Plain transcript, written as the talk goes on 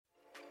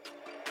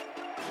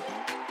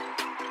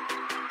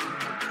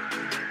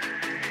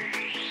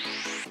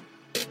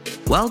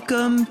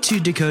Welcome to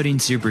Decoding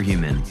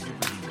Superhuman.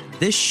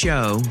 This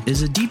show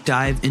is a deep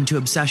dive into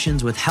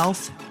obsessions with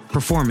health,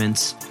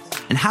 performance,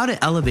 and how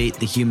to elevate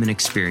the human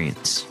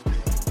experience.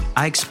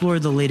 I explore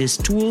the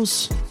latest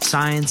tools,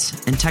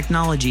 science, and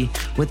technology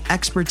with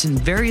experts in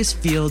various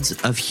fields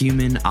of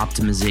human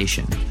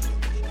optimization.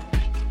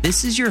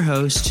 This is your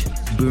host,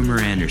 Boomer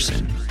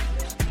Anderson.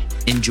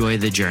 Enjoy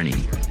the journey.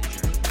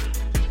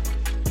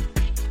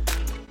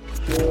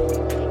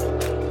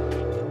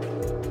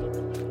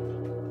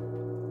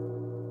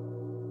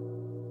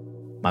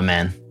 My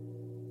man,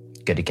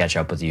 good to catch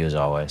up with you as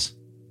always.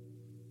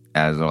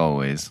 As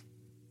always.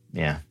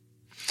 Yeah.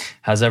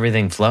 How's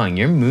everything flowing?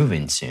 You're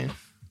moving soon.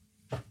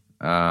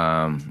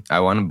 I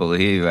want to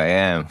believe I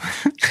am.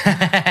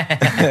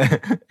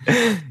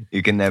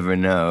 You can never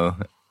know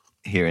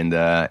here in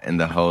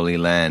the Holy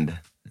Land,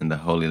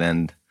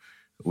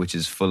 which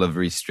is full of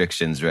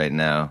restrictions right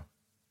now.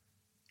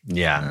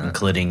 Yeah,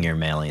 including your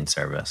mailing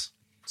service.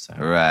 So.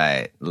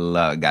 Right.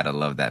 Gotta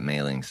love that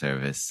mailing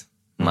service.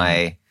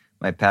 Mm-hmm.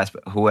 My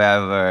passport,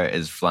 whoever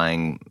is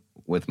flying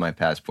with my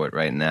passport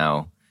right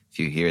now, if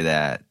you hear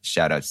that,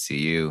 shout outs to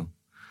you.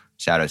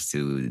 Shout outs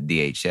to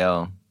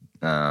DHL.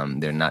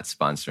 They're not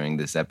sponsoring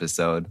this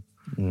episode,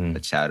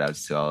 but shout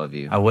outs to all of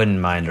you. I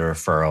wouldn't mind a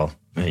referral,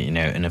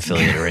 an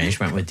affiliate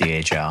arrangement with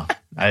DHL.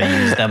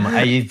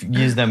 I've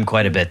used them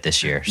quite a bit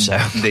this year. So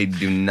they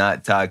do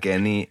not talk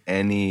any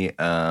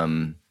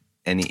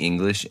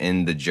English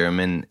in the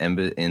German in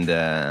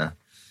the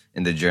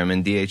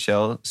German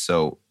DHL.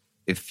 So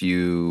if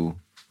you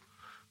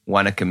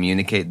want to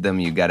communicate them,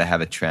 you got to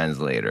have a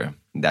translator.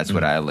 That's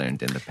what I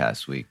learned in the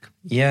past week.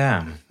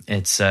 Yeah,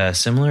 it's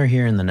similar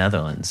here in the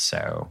Netherlands.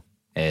 So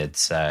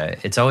it's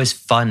always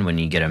fun when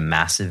you get a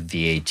massive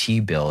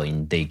VAT bill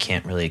and they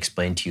can't really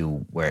explain to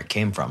you where it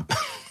came from.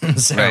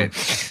 So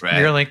right.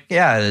 You're like,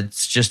 yeah,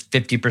 it's just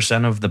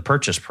 50% of the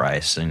purchase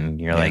price, and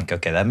you're like,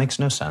 okay, that makes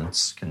no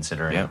sense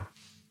considering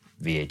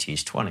VAT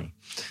is 20.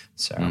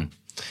 So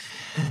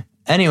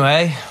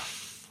anyway,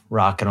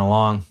 rocking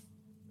along.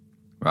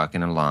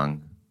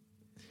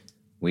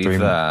 We've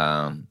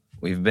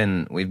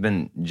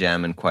been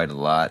jamming quite a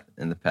lot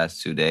in the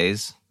past 2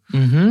 days.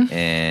 Mm-hmm.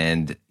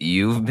 And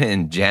you've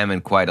been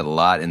jamming quite a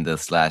lot in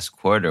this last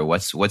quarter.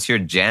 What's your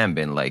jam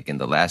been like in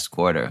the last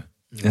quarter?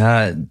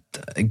 A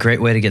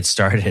great way to get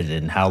started.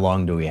 And how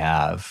long do we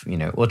have?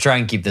 We'll try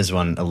and keep this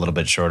one a little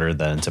bit shorter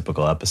than a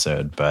typical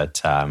episode. But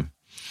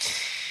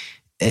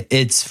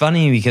it's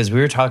funny because we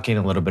were talking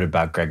a little bit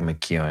about Greg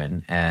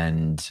McKeown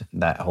and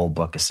that whole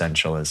book,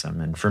 Essentialism.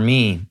 And for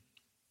me,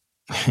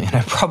 and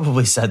I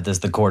probably said this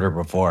the quarter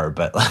before,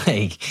 but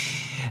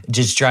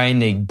just trying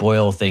to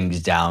boil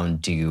things down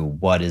to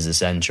what is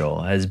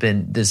essential has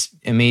been this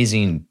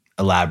amazing,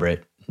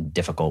 elaborate,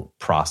 difficult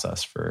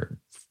process for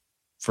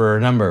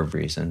a number of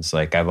reasons.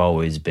 I've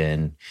always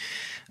been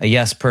a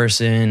yes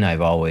person.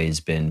 I've always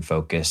been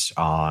focused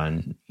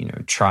on,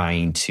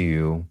 trying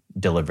to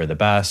deliver the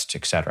best,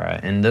 et cetera.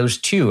 And those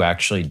two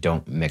actually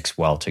don't mix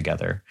well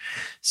together.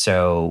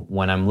 So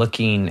when I'm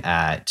looking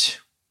at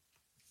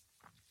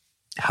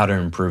how to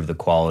improve the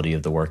quality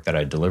of the work that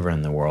I deliver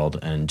in the world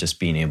and just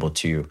being able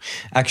to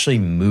actually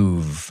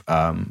move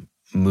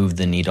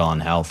the needle on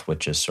health,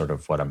 which is sort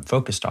of what I'm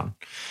focused on.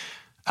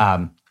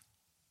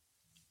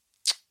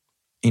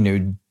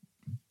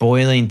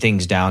 Boiling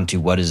things down to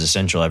what is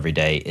essential every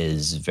day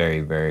is very,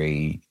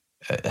 very,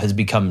 has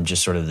become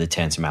just sort of the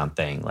tantamount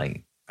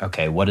thing.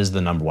 Okay, what is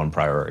the number one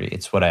priority?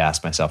 It's what I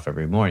ask myself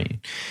every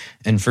morning.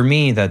 And for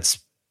me, that's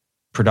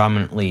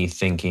predominantly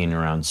thinking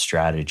around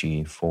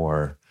strategy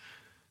for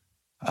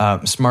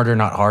Smarter,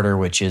 Not Harder,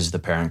 which is the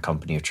parent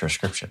company of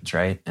Triscriptions,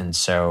 right? And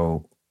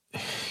so,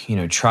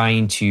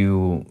 trying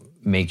to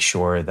make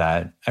sure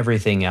that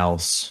everything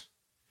else,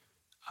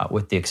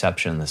 with the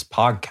exception of this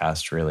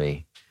podcast,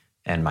 really,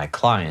 and my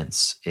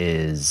clients,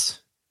 is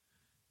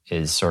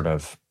sort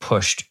of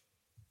pushed,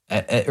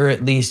 or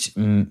at least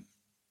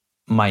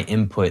my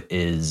input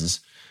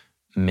is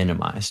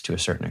minimized to a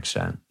certain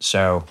extent.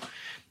 So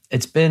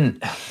it's been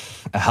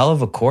a hell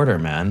of a quarter,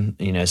 man.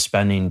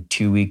 Spending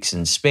 2 weeks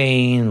in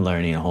Spain,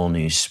 learning a whole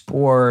new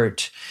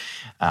sport,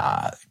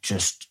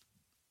 just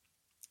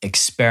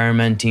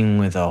experimenting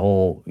with a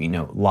whole,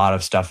 lot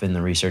of stuff in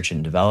the research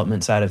and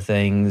development side of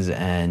things.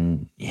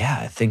 And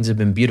yeah, things have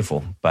been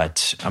beautiful.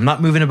 But I'm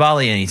not moving to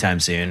Bali anytime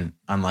soon,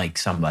 unlike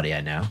somebody I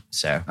know.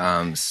 So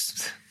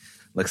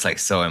looks like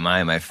so am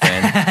I, my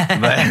friend.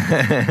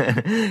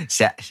 But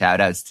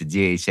shout outs to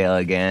DHL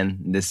again.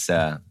 This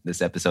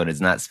episode is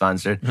not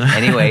sponsored.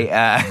 Anyway,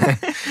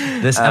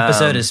 this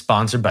episode is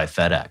sponsored by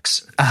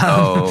FedEx.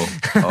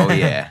 Oh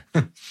yeah.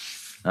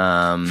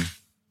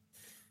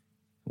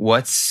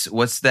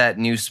 What's that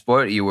new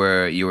sport you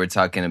were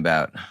talking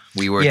about?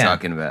 We were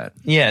talking about.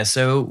 Yeah.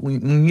 So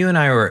you and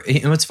I were.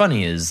 What's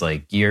funny is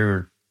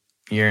you're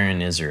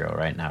in Israel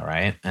right now,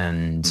 right?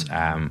 And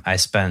I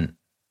spent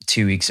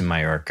 2 weeks in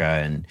Mallorca,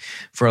 and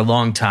for a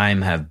long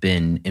time have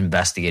been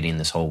investigating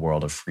this whole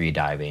world of free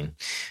diving.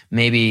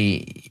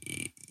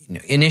 Maybe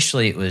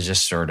initially it was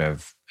just sort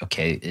of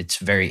okay, it's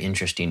very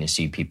interesting to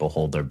see people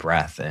hold their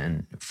breath.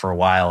 And for a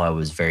while, I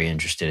was very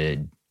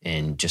interested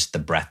in just the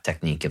breath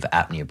technique of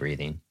apnea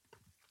breathing,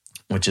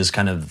 which is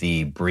kind of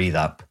the breathe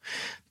up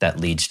that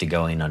leads to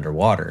going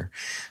underwater,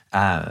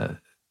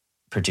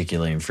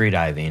 particularly in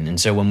freediving. And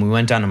so when we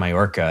went down to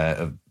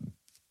Mallorca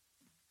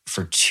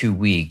for 2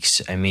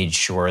 weeks, I made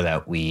sure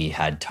that we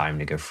had time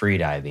to go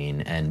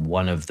freediving. And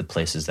one of the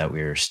places that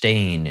we were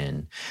staying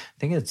in,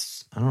 I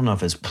don't know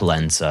if it's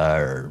Pollensa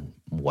or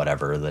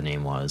whatever the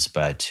name was,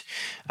 but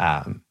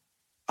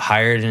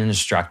hired an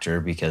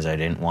instructor because I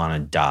didn't want to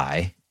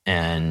die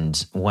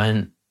and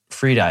went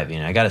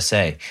freediving. I got to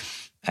say,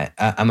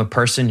 I'm a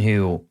person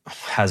who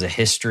has a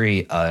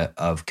history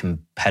of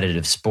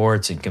competitive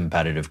sports and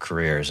competitive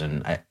careers.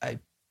 And I,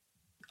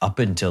 up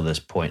until this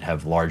point,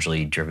 have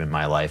largely driven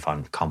my life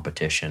on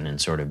competition and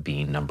sort of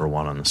being number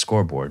one on the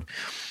scoreboard.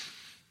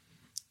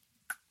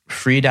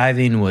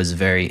 Freediving was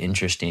very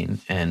interesting.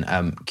 And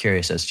I'm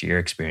curious as to your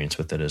experience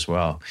with it as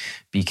well,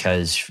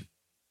 because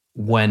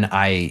when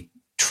I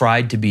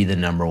tried to be the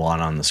number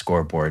one on the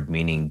scoreboard,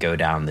 meaning go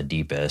down the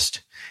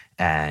deepest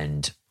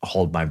and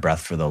hold my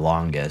breath for the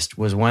longest,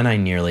 was when I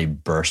nearly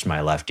burst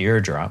my left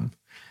eardrum.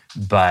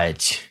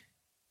 But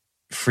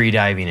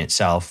freediving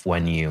itself,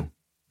 when you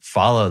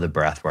follow the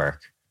breath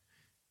work,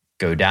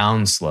 go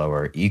down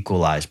slower,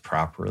 equalize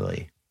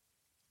properly,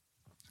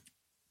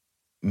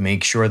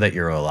 make sure that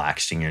you're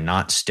relaxing, you're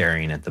not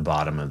staring at the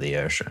bottom of the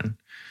ocean,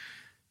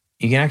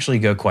 you can actually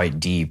go quite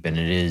deep, and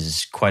it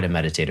is quite a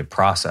meditative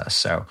process.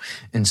 So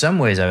in some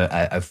ways,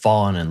 I've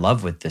fallen in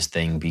love with this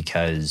thing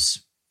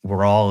because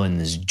we're all in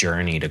this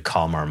journey to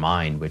calm our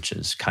mind, which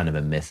is kind of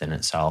a myth in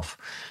itself.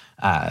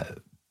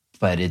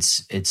 But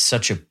it's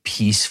such a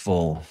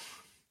peaceful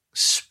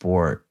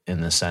sport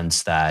in the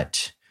sense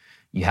that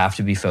you have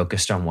to be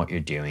focused on what you're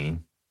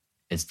doing.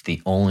 It's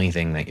the only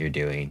thing that you're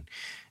doing.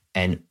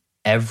 And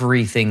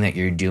everything that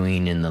you're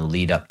doing in the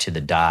lead up to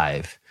the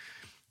dive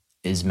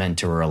is meant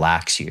to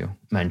relax you,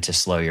 meant to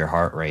slow your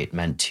heart rate,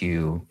 meant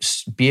to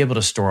be able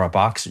to store up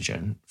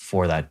oxygen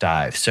for that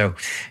dive. So,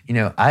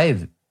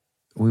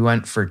 we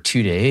went for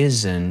 2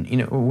 days and,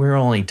 we're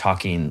only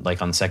talking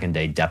like on the second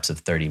day, depths of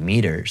 30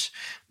 meters,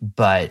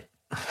 but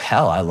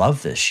hell, I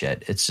love this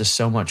shit. It's just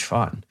so much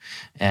fun.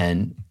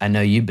 And I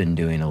know you've been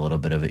doing a little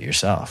bit of it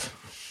yourself.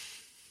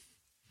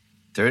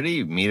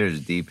 30 meters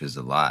deep is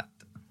a lot.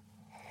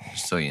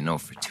 Just so you know,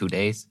 for 2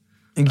 days.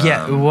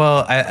 Yeah,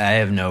 well, I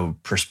have no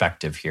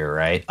perspective here,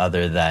 right?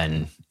 Other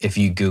than if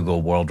you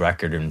Google world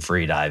record in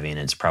freediving,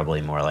 it's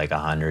probably more like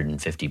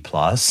 150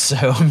 plus. So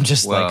I'm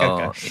just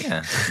okay.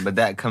 Yeah, but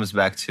that comes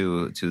back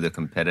to the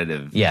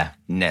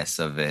competitiveness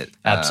of it.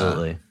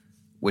 Absolutely.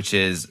 Which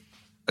is,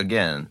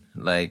 again,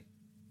 like,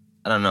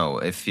 I don't know,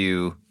 if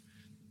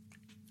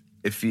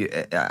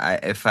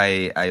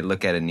I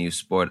look at a new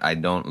sport, I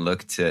don't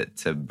look to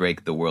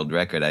break the world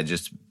record. I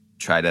just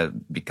try to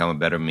become a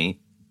better me.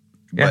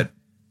 Yeah.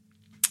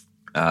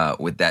 But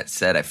with that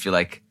said, I feel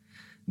like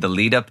the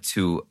lead up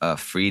to a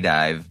free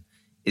dive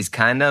is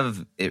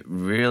it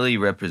really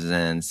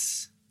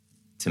represents,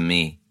 to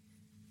me,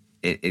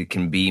 it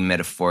can be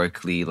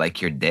metaphorically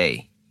like your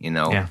day,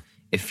 Yeah.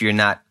 If you're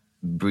not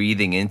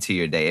breathing into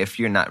your day, if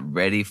you're not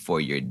ready for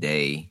your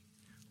day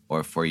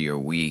or for your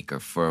week or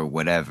for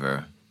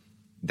whatever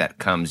that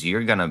comes,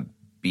 you're going to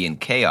be in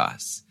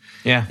chaos.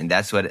 Yeah. And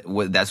that's what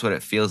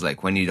it feels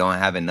like when you don't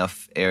have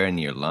enough air in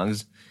your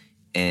lungs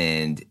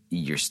and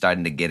you're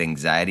starting to get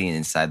anxiety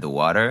inside the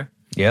water.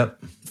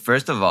 Yep.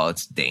 First of all,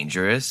 it's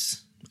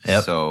dangerous.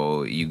 Yep.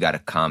 So you got to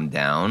calm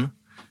down.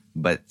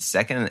 But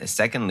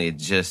secondly,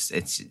 it's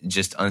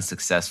just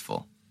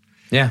unsuccessful.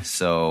 Yeah.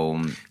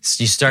 So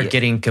you start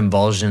getting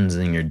convulsions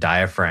in your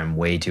diaphragm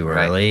way too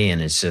early,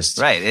 and it's just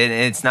right. And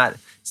it's not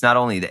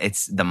only that,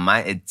 it's the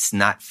mind. It's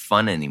not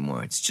fun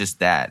anymore. It's just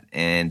that.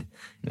 And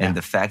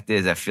the fact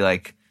is, I feel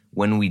like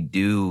when we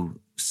do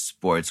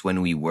sports,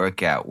 when we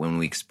work out, when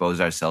we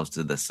expose ourselves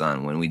to the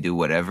sun, when we do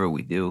whatever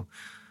we do,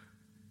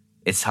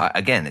 it's hard.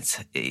 Again,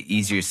 it's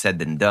easier said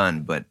than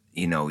done, but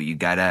you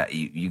gotta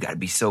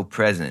be so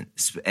present.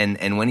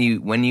 And when you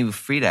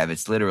freedive,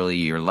 it's literally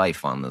your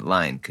life on the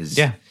line. Because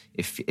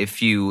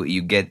if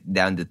you get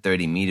down to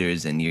 30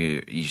 meters and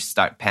you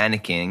start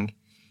panicking,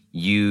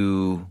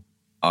 you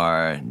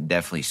are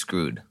definitely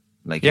screwed.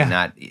 Like you're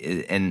not.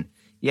 And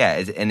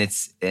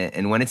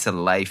when it's a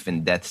life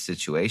and death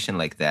situation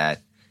like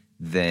that,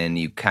 then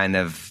you kind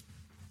of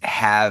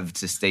have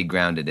to stay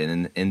grounded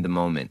in the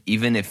moment.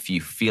 Even if you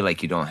feel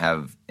like you don't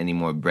have any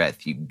more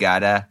breath, you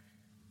gotta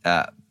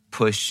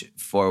push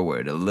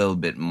forward a little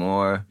bit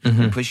more,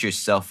 and push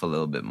yourself a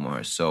little bit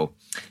more. So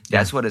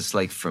that's what it's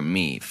like for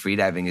me.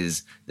 Freediving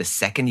is the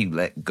second you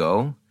let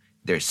go,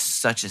 there's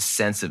such a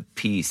sense of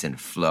peace and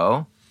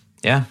flow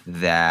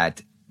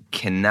that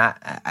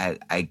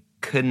I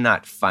could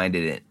not find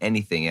it in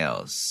anything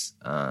else.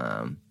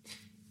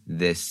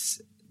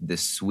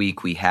 This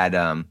week we had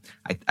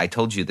I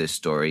told you this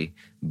story,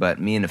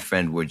 but me and a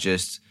friend were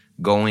just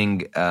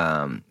going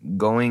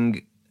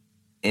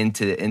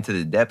into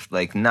the depth,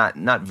 like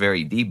not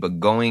very deep, but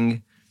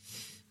going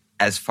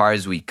as far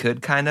as we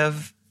could, kind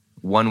of,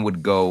 one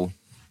would go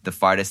the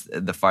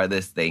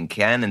farthest they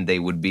can, and they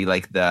would be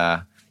like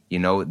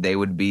they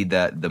would be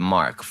the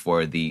mark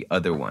for the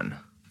other one,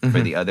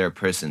 for the other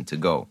person to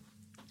go.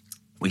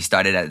 We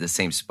started at the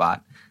same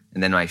spot,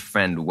 and then my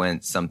friend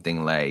went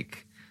something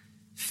like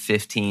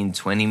 15,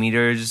 20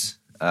 meters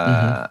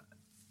from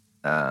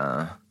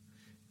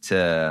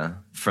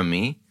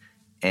me,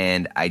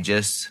 and I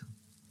just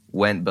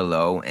went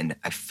below, and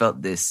I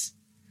felt this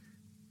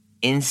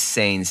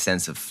insane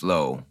sense of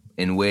flow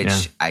in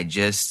which I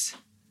just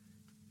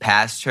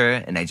passed her,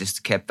 and I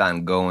just kept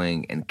on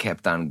going and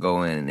kept on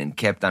going and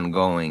kept on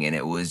going, and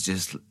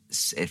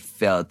it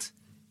felt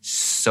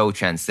so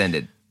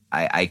transcended.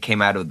 I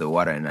came out of the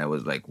water and I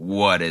was like,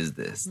 what is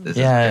this? This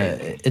is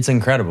crazy. It's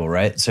incredible,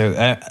 right? So,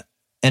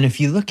 and if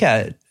you look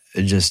at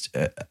just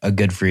a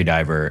good free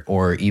diver,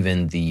 or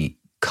even the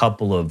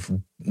couple of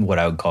what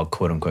I would call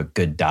quote unquote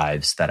good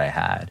dives that I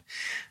had,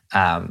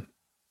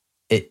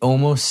 it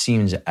almost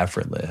seems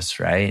effortless,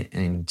 right?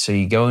 And so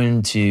you go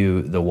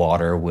into the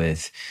water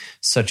with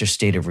such a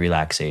state of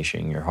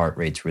relaxation. Your heart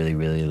rate's really,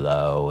 really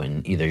low,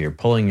 and either you're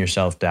pulling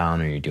yourself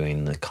down or you're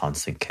doing the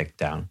constant kick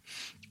down.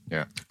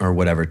 Yeah. Or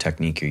whatever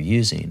technique you're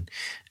using.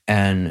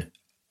 And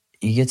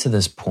you get to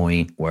this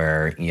point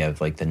where you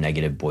have like the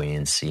negative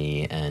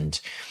buoyancy,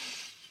 and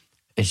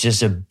it's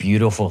just a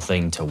beautiful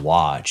thing to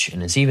watch.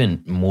 And it's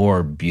even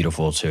more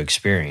beautiful to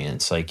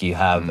experience. Like you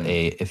have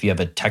if you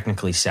have a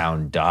technically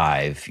sound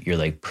dive, you're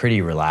like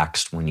pretty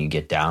relaxed when you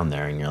get down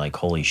there, and you're like,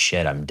 holy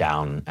shit, I'm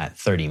down at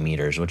 30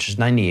 meters, which is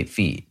 98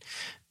 feet.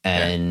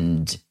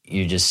 And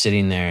you're just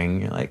sitting there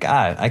and you're like,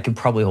 I could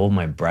probably hold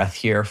my breath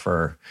here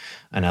for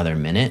another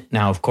minute.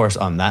 Now, of course,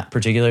 on that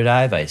particular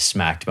dive, I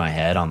smacked my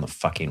head on the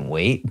fucking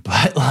weight,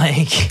 but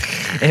like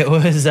it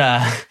was,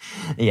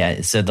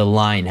 so the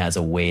line has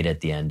a weight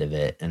at the end of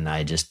it. And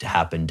I just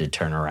happened to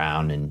turn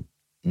around and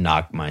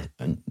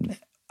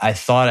I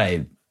thought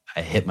I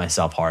hit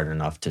myself hard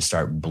enough to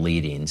start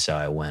bleeding. So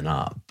I went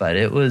up, but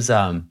it was,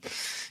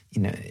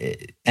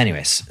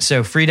 anyways,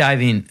 so free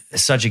diving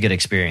is such a good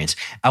experience.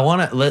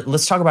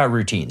 Let's talk about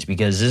routines,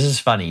 because this is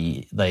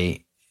funny.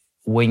 Like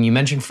when you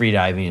mention free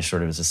diving, it's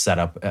sort of as a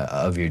setup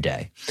of your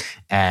day,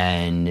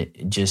 and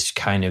just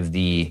kind of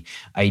the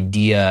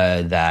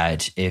idea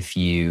that if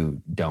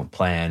you don't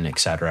plan,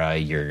 etc.,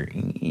 you're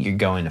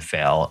going to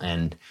fail.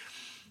 And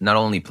not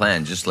only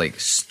plan, just like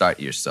start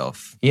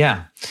yourself.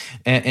 Yeah.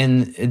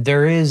 And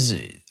there is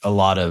a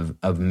lot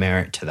of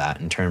merit to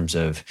that in terms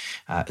of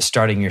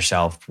starting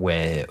yourself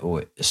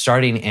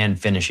starting and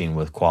finishing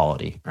with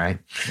quality, right?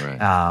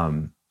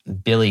 Right.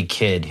 Billy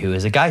Kidd, who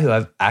is a guy who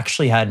I've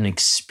actually had an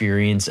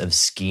experience of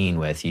skiing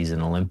with. He's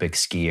an Olympic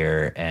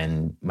skier,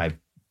 and my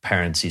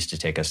parents used to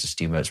take us to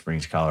Steamboat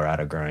Springs,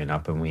 Colorado growing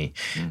up, and we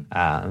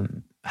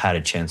had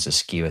a chance to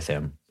ski with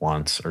him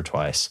once or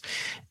twice.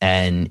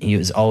 And he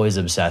was always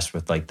obsessed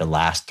with like the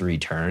last 3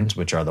 turns,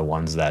 which are the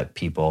ones that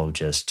people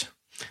just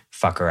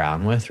fuck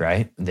around with,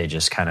 right? They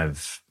just kind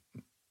of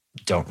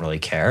don't really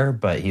care,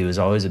 but he was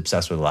always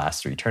obsessed with the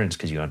last 3 turns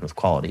because you end with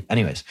quality.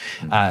 Anyways,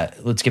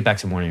 let's get back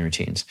to morning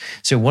routines.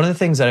 So one of the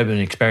things that I've been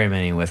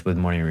experimenting with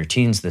morning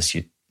routines this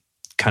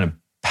kind of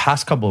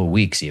past couple of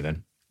weeks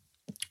even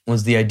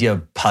was the idea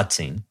of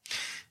putzing.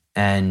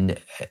 And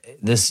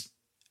this,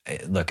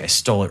 look, I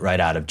stole it right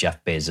out of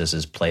Jeff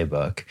Bezos's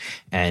playbook.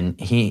 And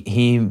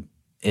he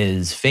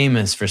is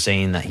famous for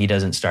saying that he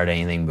doesn't start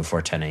anything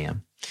before 10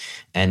 a.m.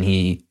 And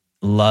he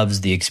loves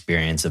the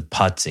experience of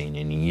putzing,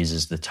 and he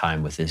uses the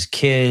time with his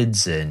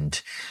kids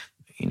and,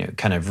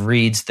 kind of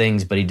reads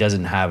things, but he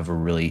doesn't have a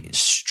really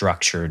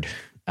structured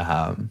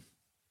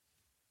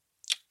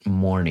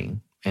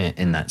morning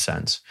in that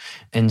sense.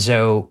 And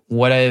so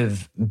what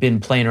I've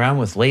been playing around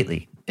with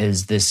lately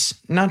is this,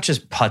 not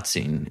just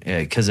putzing,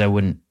 because I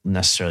wouldn't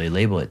necessarily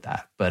label it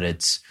that, but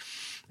it's,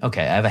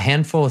 okay, I have a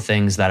handful of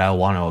things that I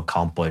want to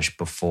accomplish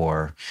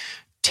before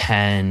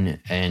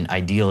 10 and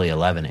ideally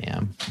 11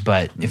 a.m.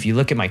 But if you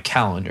look at my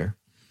calendar,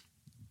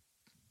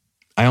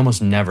 I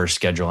almost never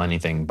schedule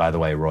anything. By the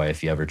way, Roy,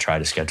 if you ever try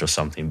to schedule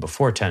something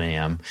before 10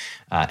 a.m.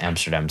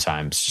 Amsterdam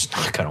time, it's just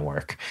not going to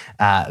work.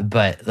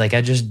 But like,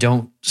 I just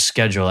don't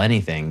schedule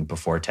anything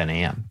before 10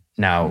 a.m.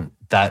 Now,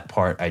 that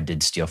part I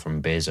did steal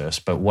from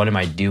Bezos, but what am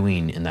I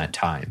doing in that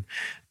time?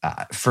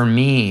 For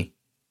me,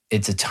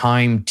 it's a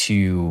time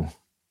to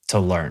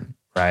learn,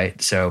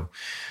 right? So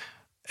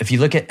if you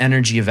look at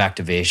energy of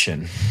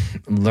activation,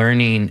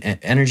 learning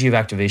energy of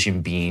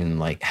activation being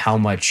like how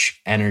much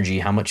energy,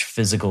 how much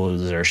physical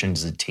exertion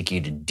does it take you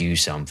to do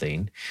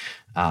something?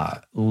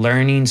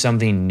 Learning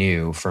something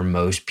new for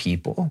most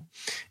people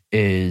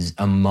is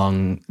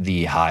among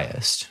the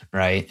highest,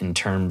 right? In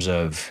terms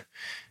of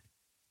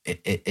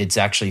it's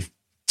actually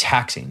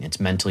taxing. It's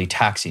mentally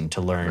taxing to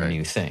learn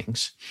new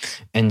things.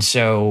 And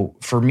so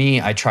for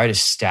me, I try to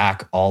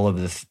stack all of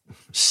the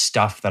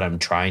stuff that I'm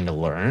trying to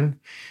learn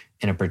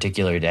in a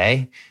particular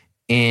day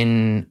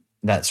in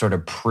that sort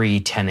of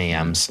pre-10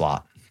 a.m.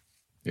 slot.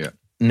 Yeah.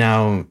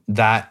 Now,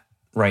 that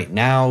right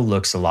now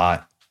looks a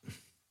lot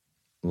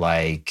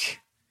like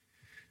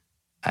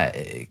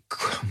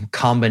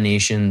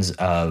combinations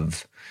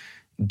of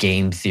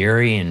game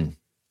theory and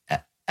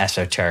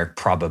esoteric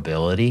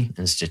probability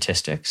and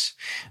statistics,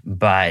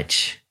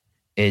 but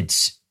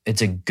it's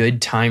a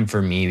good time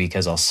for me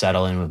because I'll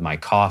settle in with my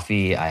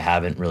coffee. I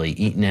haven't really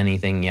eaten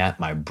anything yet.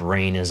 My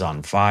brain is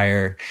on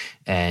fire,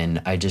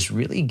 and I just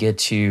really get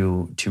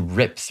to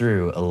rip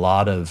through a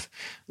lot of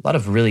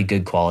really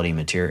good quality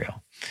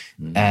material.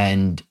 Mm-hmm.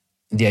 And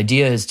the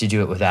idea is to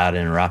do it without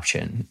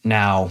interruption.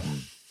 Now,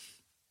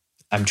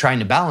 I'm trying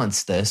to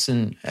balance this,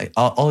 and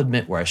I'll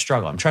admit where I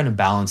struggle. I'm trying to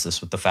balance this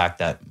with the fact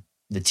that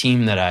the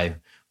team that I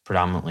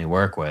predominantly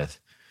work with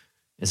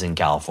is in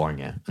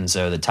California. And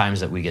so the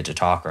times that we get to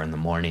talk are in the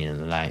morning and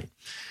the night.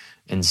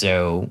 And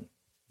so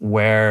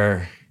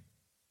where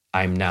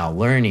I'm now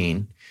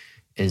learning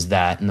is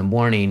that in the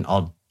morning,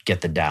 I'll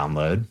get the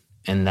download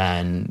and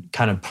then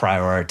kind of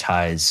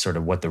prioritize sort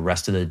of what the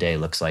rest of the day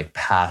looks like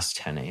past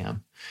 10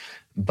 a.m.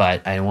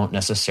 But I won't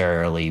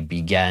necessarily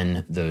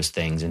begin those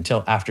things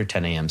until after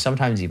 10 a.m.,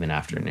 sometimes even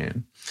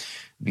afternoon,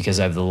 because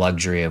I have the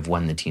luxury of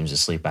when the team's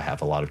asleep, I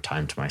have a lot of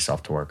time to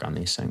myself to work on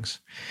these things.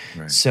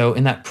 Right. So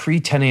in that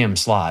pre-10 a.m.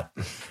 slot,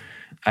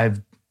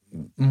 I've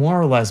more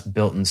or less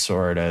built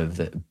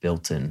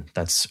in,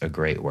 that's a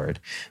great word,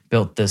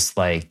 built this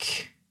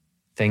like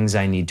things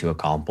I need to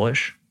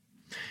accomplish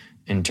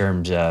in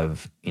terms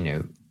of,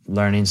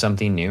 learning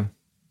something new,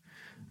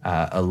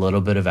 a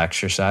little bit of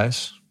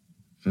exercise,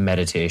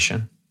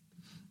 meditation,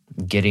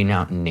 getting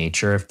out in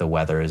nature if the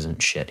weather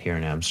isn't shit here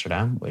in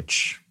Amsterdam,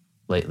 which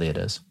lately it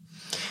is.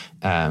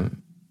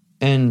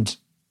 And,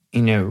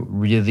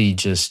 really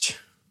just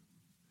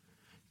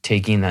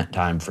taking that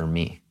time for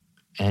me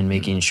and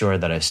making sure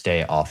that I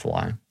stay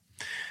offline.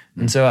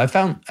 And so I've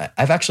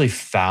actually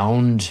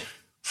found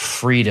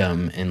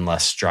freedom in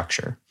less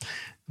structure.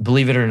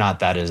 Believe it or not,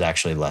 that is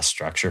actually less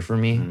structure for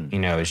me.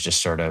 It's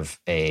just sort of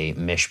a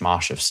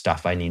mishmash of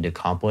stuff I need to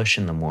accomplish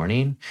in the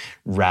morning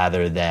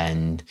rather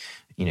than,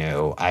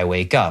 I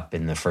wake up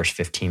in the first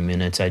 15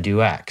 minutes I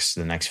do X,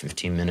 the next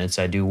 15 minutes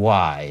I do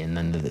Y, and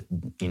then,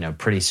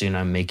 pretty soon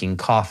I'm making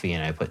coffee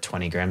and I put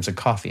 20 grams of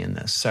coffee in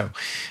this. So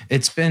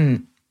that's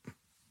been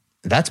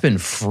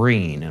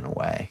freeing in a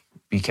way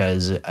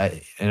because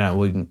I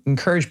would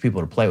encourage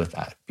people to play with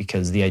that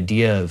because the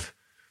idea of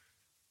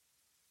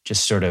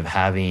just sort of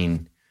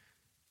having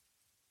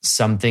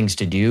some things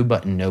to do,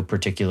 but in no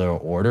particular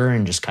order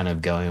and just kind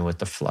of going with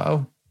the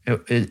flow,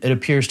 it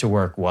appears to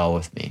work well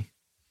with me.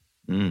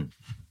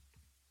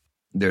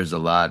 There's a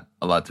lot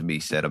to be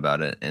said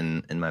about it,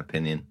 in my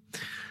opinion.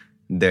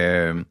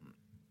 There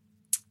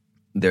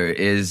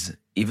is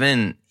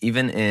even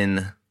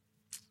in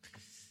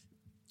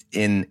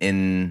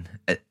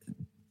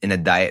a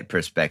diet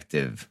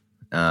perspective.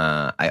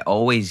 I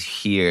always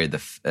hear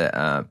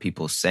the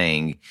people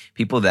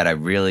that I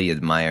really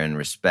admire and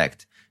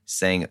respect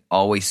saying,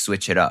 always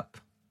switch it up.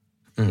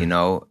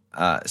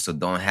 So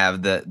don't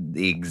have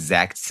the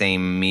exact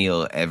same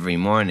meal every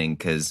morning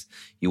because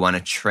you want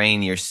to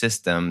train your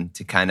system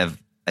to kind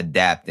of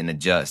adapt and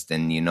adjust.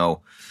 And,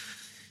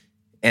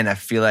 and I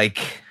feel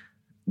like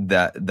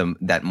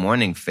that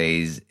morning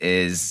phase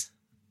is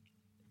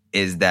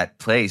that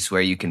place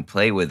where you can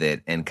play with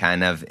it and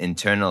kind of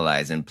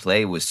internalize and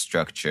play with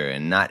structure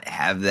and not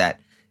have that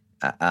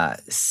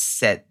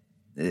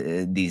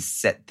these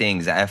set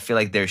things. I feel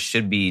like there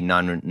should be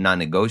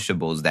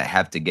non-negotiables that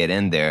have to get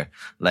in there.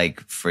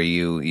 Like for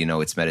you,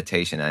 it's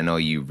meditation. I know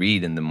you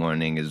read in the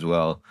morning as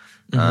well.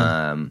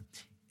 But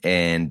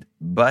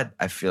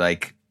I feel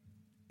like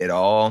it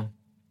all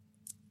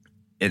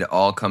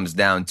comes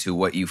down to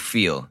what you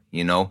feel,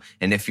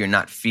 and if you're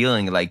not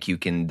feeling like you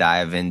can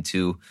dive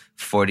into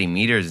 40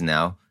 meters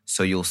now,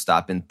 so you'll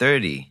stop in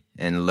 30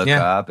 and look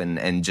up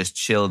and just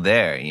chill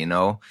there,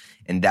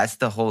 and that's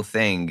the whole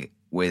thing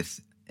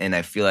and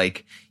I feel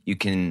like you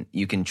can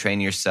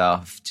train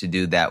yourself to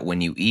do that when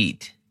you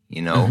eat,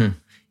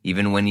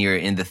 even when you're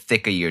in the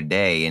thick of your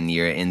day and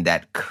you're in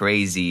that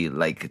crazy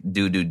like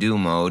do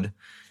mode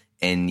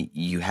and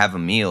you have a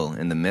meal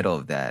in the middle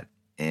of that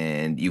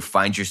and you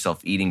find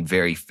yourself eating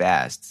very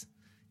fast,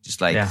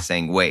 just like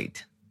saying,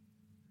 wait,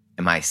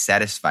 am I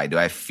satisfied? Do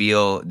I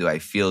feel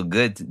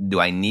good? Do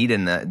I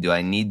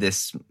need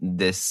this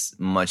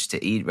much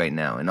to eat right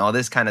now? And all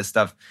this kind of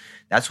stuff.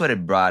 That's what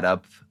it brought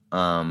up.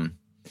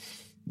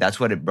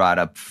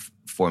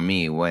 For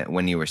me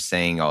when you were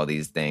saying all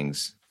these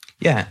things.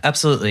 Yeah,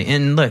 absolutely.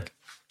 And look,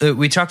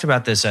 we talked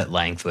about this at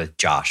length with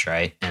Josh,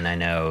 right? And I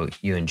know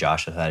you and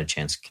Josh have had a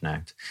chance to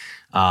connect.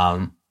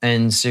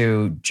 And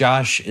so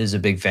Josh is a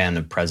big fan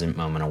of present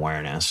moment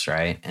awareness,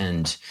 right?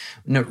 And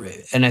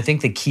I think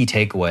the key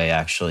takeaway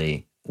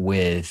actually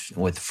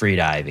with free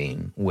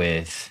diving,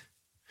 with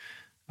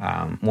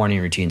morning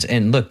routines,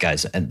 and look,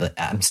 guys,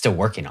 I'm still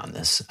working on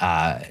this.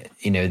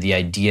 The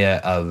idea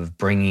of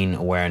bringing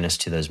awareness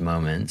to those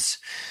moments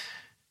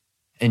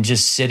and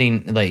just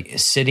sitting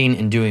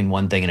and doing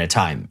one thing at a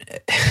time.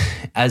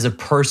 As a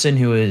person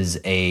who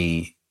used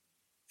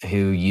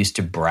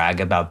to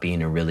brag about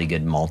being a really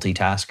good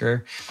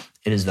multitasker,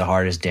 it is the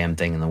hardest damn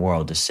thing in the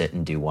world to sit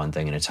and do one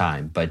thing at a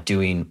time. But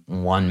doing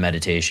one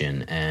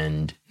meditation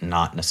and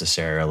not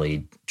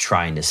necessarily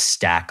trying to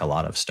stack a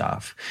lot of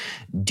stuff,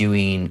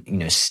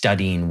 doing,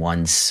 studying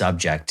one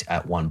subject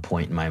at one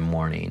point in my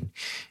morning,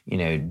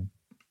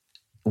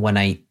 when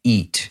I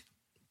eat,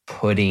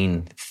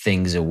 putting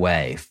things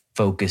away,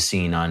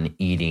 focusing on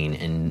eating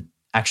and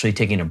actually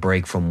taking a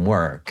break from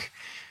work,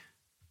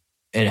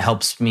 it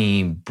helps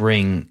me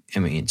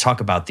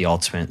talk about the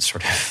ultimate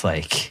sort of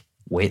like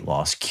weight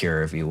loss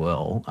cure, if you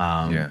will.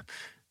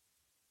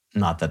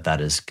 Not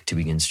that is to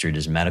be construed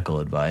as medical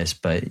advice,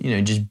 but,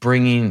 just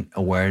bringing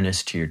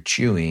awareness to your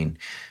chewing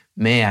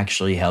may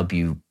actually help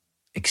you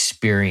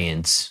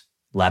experience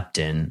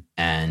leptin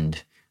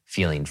and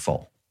feeling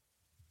full.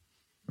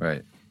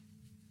 Right.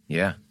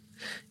 Yeah.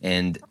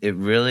 And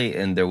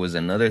there was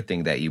another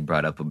thing that you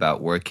brought up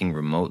about working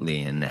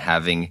remotely and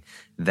having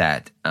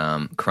that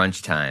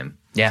crunch time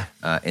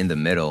in the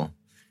middle.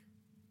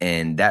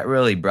 And that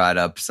really brought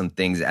up some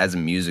things as a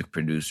music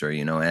producer,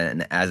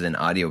 and as an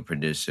audio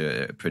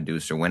producer,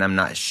 when I'm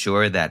not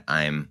sure that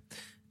I'm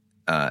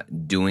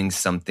doing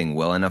something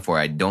well enough or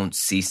I don't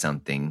see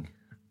something,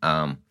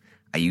 I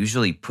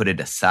usually put it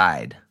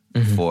aside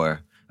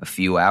for a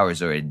few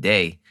hours or a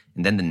day.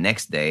 And then the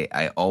next day,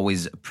 I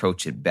always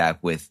approach it back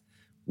with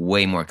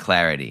way more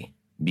clarity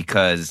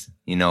because,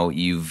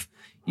 you've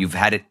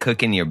had it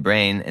cook in your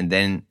brain, and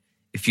then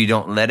if you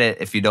don't let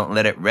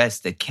it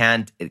rest, it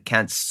can't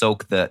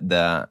soak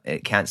the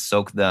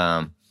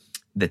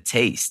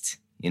taste,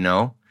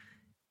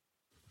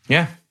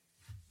 Yeah.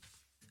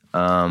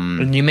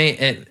 And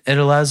it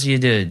allows you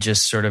to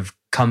just sort of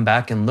come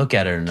back and look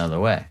at it another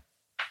way.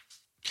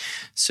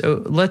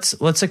 So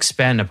let's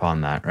expand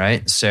upon that,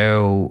 right?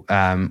 So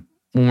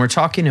when we're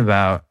talking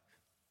about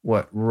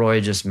what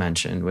Roy just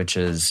mentioned, which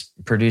is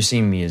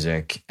producing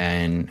music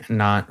and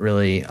not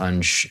really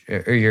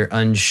or you're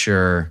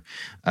unsure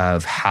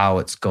of how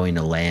it's going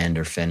to land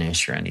or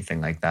finish or anything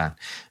like that.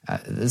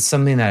 It's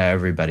something that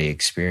everybody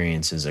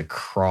experiences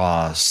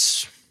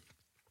across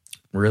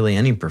really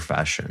any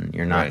profession.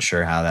 You're not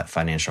sure how that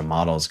financial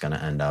model is going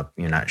to end up.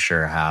 You're not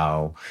sure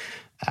how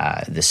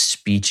the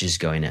speech is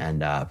going to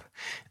end up.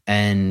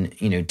 And,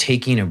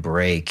 taking a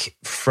break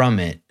from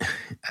it,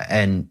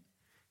 and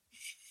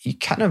you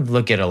kind of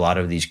look at a lot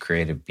of these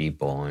creative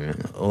people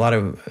and a lot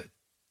of,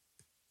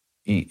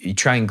 you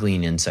try and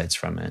glean insights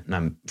from it. And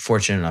I'm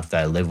fortunate enough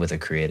that I live with a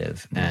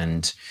creative.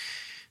 And,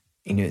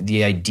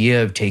 the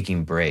idea of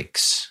taking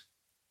breaks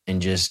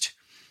and just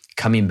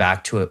coming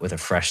back to it with a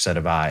fresh set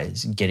of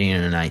eyes, getting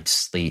a night's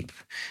sleep,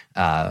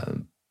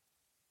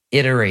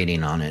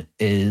 iterating on it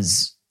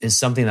is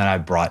something that I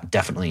brought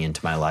definitely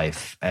into my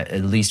life,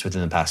 at least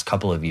within the past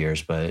couple of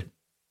years, but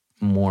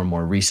more and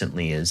more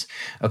recently is,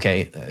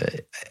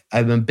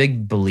 I'm a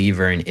big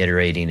believer in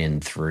iterating in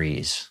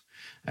threes,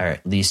 or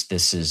at least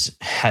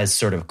has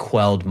sort of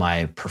quelled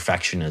my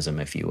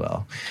perfectionism, if you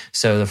will.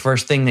 So the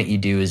first thing that you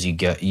do is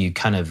you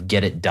kind of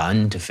get it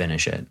done to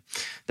finish it.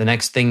 The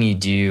next thing you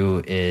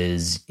do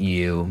is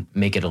you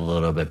make it a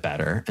little bit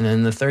better. And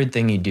then the third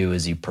thing you do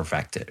is you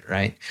perfect it,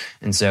 right?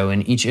 And so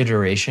in each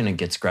iteration, it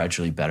gets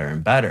gradually better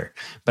and better.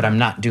 But I'm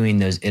not doing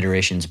those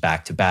iterations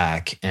back to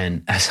back.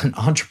 And as an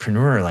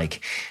entrepreneur,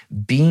 like,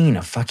 being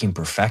a fucking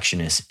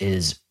perfectionist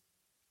is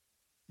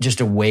just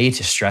a way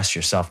to stress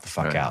yourself the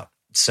fuck out.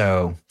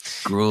 So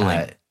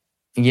grueling.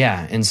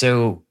 And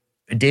so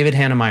David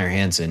Heinemeier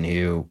Hansson,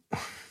 who I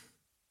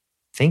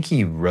think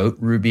he wrote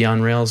Ruby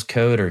on Rails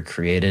code or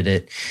created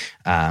it,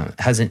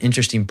 has an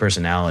interesting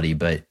personality,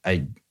 but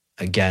I,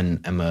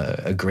 again, am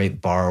a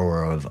great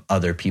borrower of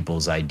other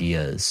people's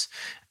ideas.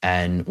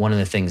 And one of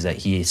the things that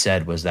he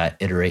said was that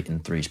iterate in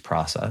threes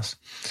process.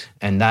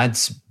 And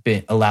that's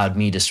allowed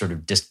me to sort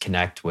of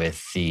disconnect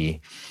with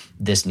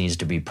this needs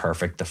to be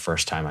perfect the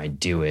first time I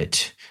do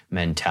it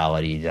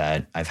mentality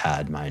that I've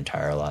had my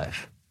entire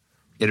life.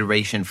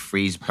 Iteration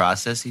freeze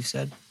process, you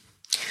said?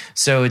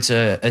 So it's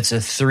a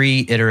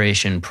 3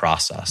 iteration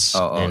process.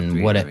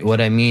 And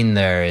what I mean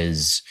there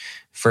is,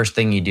 first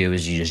thing you do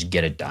is you just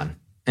get it done.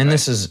 And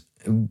this has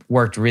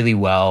worked really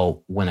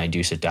well when I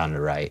do sit down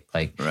to write.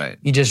 Like,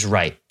 you just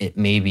write. It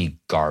may be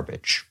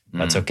garbage.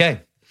 That's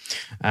okay.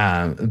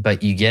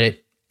 But you get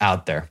it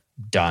out there,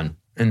 done.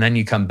 And then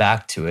you come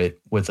back to it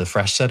with a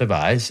fresh set of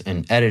eyes,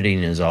 and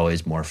editing is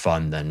always more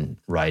fun than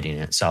writing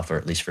itself, or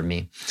at least for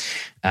me.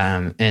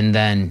 And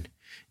then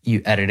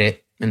you edit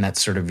it, and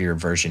that's sort of your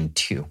version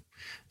 2.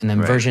 And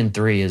then version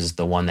 3 is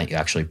the one that you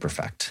actually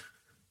perfect.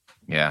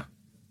 Yeah.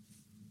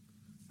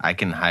 I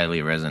can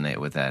highly resonate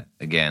with that.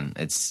 Again,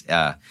 it's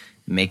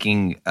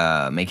making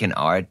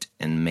art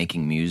and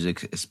making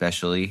music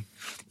especially.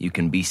 You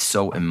can be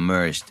so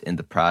immersed in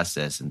the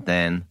process, and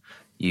then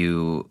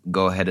you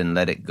go ahead and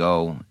let it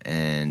go,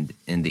 and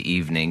in the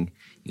evening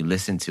you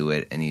listen to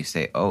it and you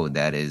say, "Oh,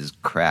 that is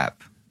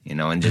crap,"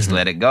 and just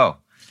let it go,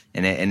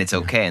 and it's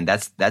okay. And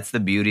that's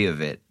the beauty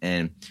of it.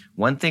 And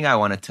one thing I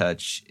want to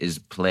touch is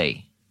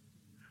play.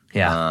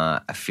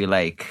 I feel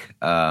like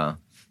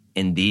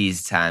in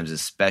these times,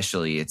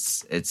 especially,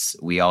 it's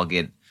we all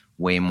get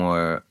way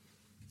more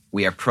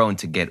we are prone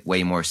to get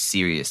way more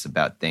serious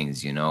about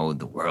things. You know,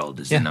 the world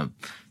is in a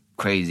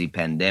crazy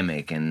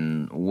pandemic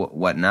and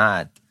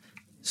whatnot.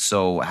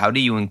 So how do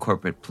you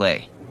incorporate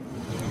play?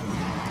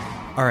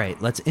 All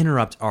right, let's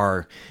interrupt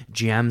our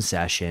jam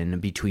session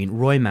between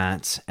Roy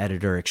Matz,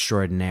 editor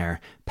extraordinaire,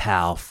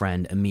 pal,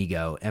 friend,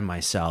 amigo, and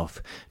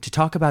myself to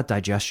talk about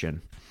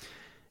digestion.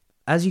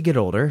 As you get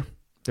older,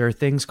 there are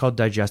things called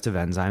digestive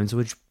enzymes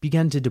which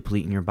begin to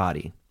deplete in your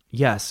body.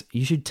 Yes,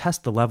 you should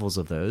test the levels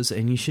of those,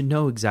 and you should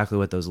know exactly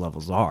what those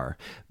levels are.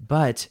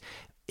 But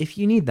if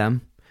you need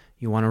them,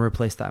 you want to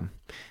replace them.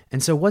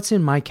 And so what's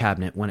in my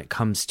cabinet when it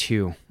comes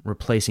to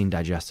replacing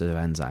digestive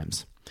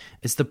enzymes?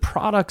 It's the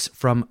products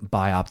from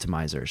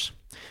Bioptimizers.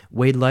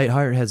 Wade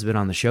Lightheart has been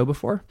on the show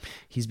before.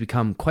 He's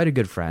become quite a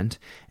good friend,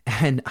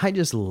 and I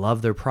just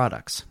love their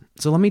products.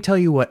 So let me tell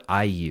you what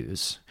I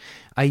use.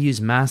 I use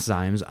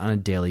Masszymes on a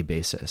daily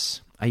basis.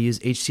 I use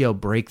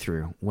HCl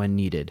Breakthrough when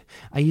needed.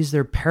 I use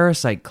their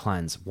Parasite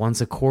Cleanse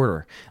once a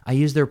quarter. I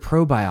use their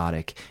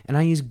probiotic, and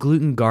I use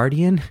Gluten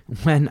Guardian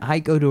when I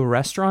go to a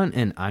restaurant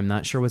and I'm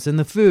not sure what's in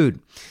the food.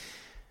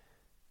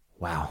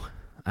 Wow,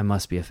 I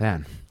must be a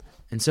fan.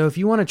 And so if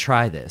you want to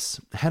try this,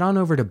 head on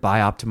over to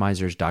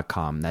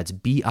bioptimizers.com. That's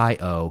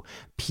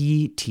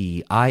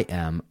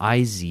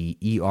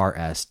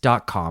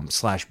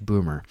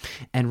bioptimizers.com/boomer.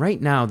 And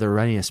right now they're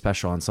running a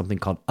special on something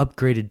called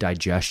Upgraded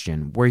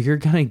Digestion, where you're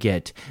going to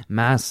get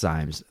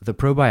Masszymes, the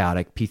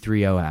probiotic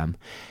P3OM,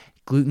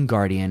 Gluten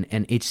Guardian,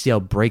 and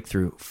HCl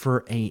Breakthrough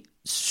for a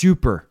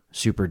super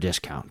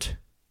discount.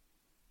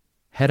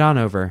 Head on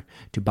over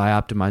to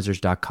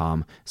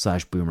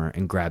bioptimizers.com/boomer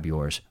and grab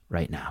yours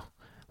right now.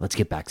 Let's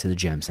get back to the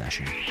jam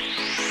session.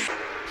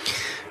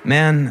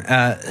 Man,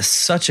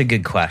 such a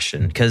good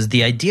question, because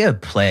the idea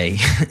of play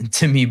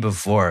to me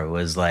before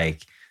was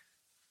like,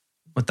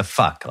 what the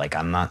fuck? Like,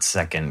 I'm not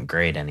second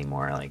grade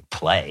anymore. Like,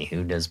 play.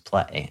 Who does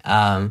play?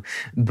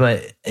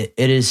 But it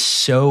is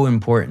so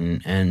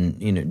important.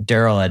 And, you know,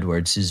 Daryl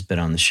Edwards, who's been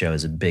on the show,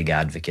 is a big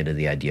advocate of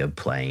the idea of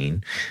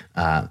playing.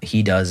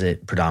 He does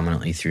it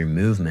predominantly through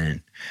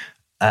movement.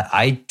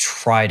 I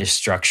try to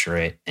structure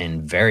it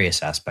in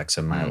various aspects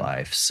of my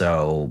life.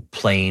 So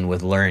playing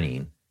with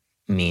learning,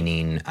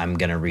 meaning I'm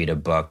going to read a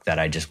book that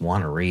I just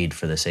want to read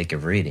for the sake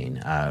of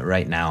reading.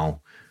 Right now,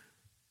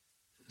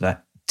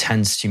 that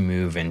tends to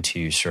move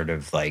into sort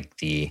of like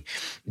the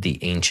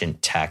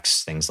ancient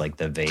texts, things like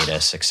the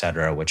Vedas, et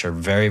cetera, which are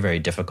very, very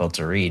difficult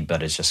to read,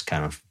 but it's just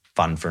kind of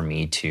fun for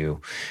me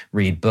to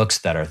read books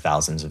that are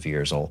thousands of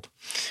years old.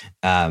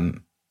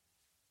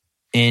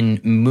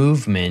 In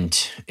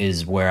movement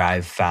is where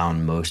I've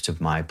found most of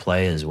my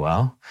play as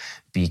well,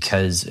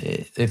 because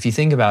if you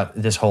think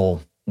about this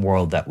whole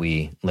world that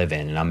we live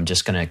in, and I'm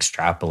just going to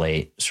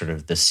extrapolate sort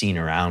of the scene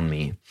around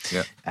me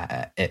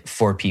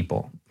for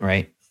people,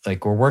 right?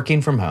 Like, we're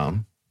working from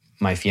home.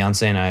 My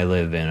fiance and I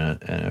live in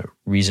a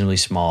reasonably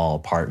small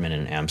apartment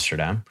in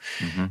Amsterdam.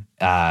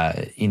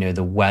 You know,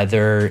 the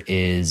weather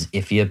is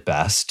iffy at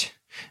best,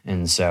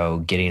 and so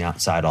getting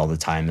outside all the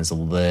time is a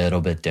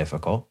little bit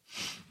difficult.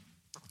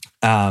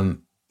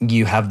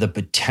 You have the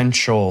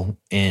potential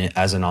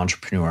as an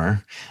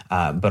entrepreneur,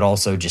 but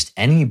also just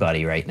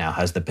anybody right now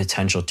has the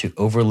potential to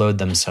overload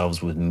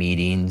themselves with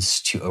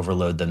meetings, to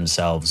overload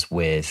themselves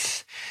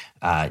with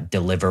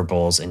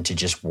deliverables, and to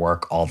just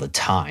work all the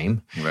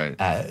time. Right.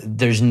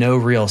 There's no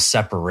real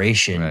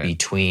separation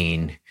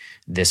between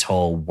this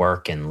whole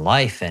work and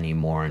life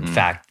anymore. In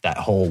fact, that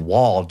whole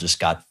wall just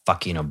got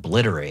fucking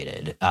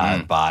obliterated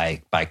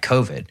by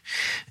COVID.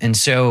 And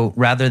so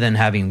rather than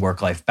having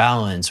work-life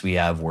balance, we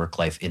have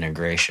work-life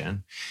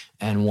integration.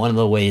 And one of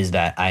the ways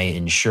that I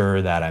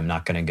ensure that I'm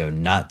not going to go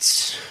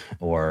nuts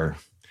or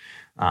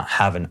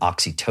have an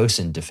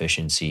oxytocin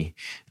deficiency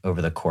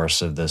over the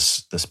course of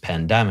this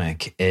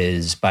pandemic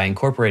is by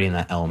incorporating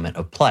that element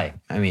of play.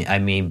 I mean, I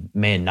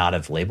may not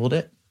have labeled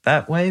it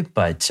that way,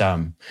 but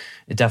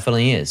it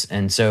definitely is.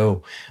 And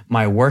so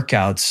my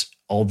workouts,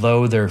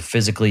 although they're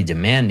physically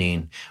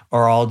demanding,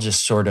 are all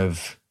just sort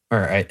of, or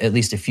at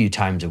least a few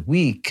times a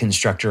week,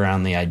 construct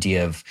around the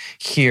idea of,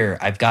 here,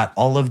 I've got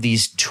all of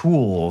these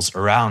tools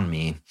around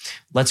me.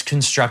 Let's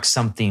construct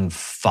something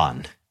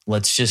fun.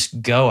 Let's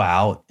just go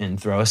out and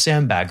throw a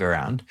sandbag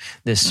around.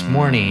 This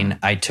morning,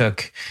 I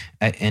took,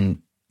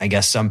 and I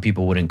guess some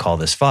people wouldn't call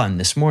this fun.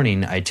 This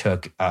morning, I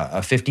took a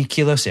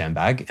 50-kilo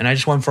sandbag and I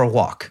just went for a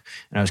walk.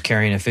 And I was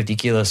carrying a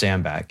 50-kilo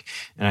sandbag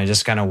and I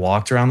just kind of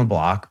walked around the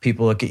block.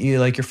 People look at you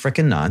like you're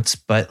freaking nuts,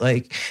 but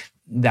like,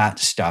 that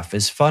stuff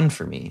is fun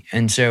for me.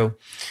 And so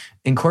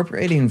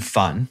incorporating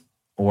fun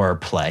or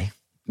play,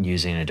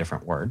 using a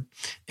different word,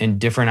 in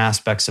different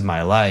aspects of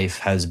my life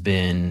has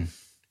been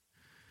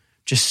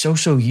just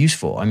so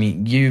useful. I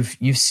mean,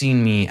 you've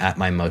seen me at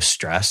my most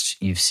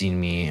stressed. You've seen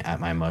me at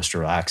my most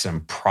relaxed.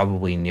 I'm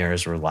probably near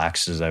as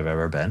relaxed as I've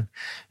ever been.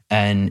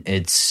 And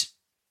it's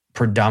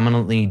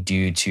predominantly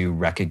due to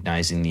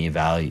recognizing the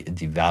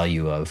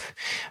value of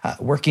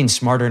working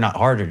smarter, not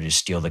harder, to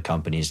steal the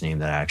company's name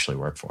that I actually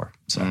work for.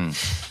 So,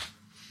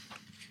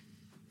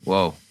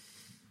 Whoa.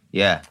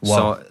 Yeah.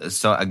 Whoa.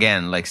 So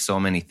again, like, so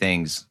many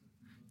things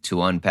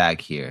to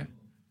unpack here.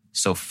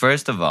 So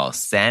first of all,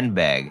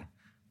 sandbag.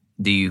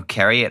 Do you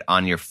carry it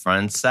on your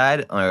front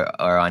side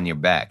or on your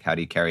back? How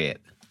do you carry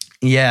it?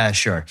 Yeah,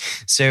 sure.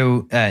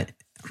 So I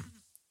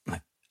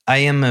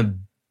am a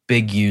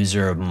big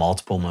user of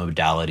multiple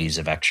modalities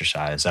of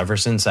exercise. Ever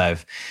since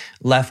I've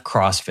left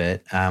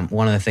CrossFit,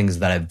 one of the things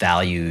that I've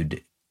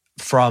valued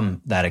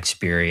from that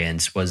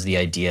experience was the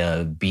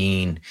idea of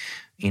being,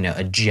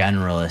 a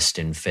generalist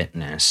in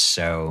fitness.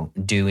 So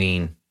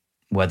doing,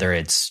 whether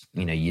it's,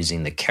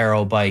 using the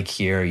Carol bike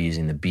here,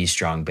 using the Be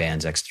Strong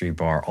Bands X3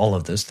 bar, all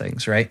of those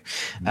things, right?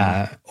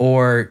 Mm-hmm.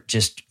 Or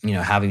just,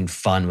 having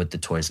fun with the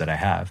toys that I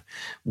have.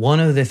 One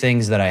of the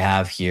things that I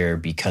have here,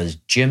 because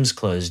gyms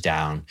closed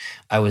down,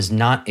 I was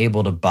not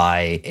able to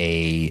buy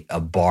a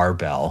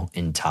barbell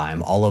in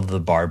time. All of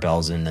the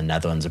barbells in the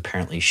Netherlands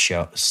apparently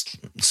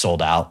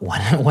sold out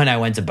when I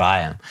went to buy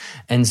them.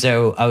 And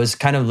so I was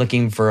kind of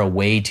looking for a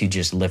way to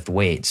just lift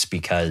weights,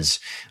 because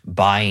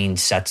buying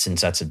sets and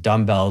sets of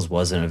dumbbells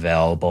wasn't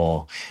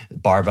available,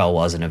 barbell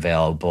wasn't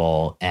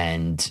available,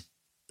 and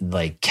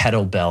like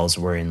kettlebells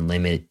were in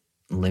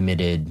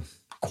limited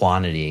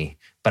quantity,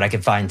 but I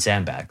could find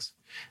sandbags.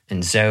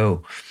 And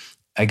so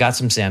I got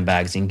some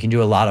sandbags, and you can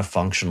do a lot of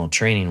functional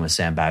training with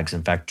sandbags.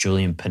 In fact,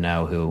 Julian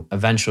Pineau, who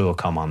eventually will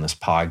come on this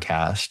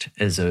podcast,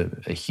 is a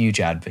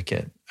huge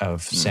advocate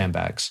of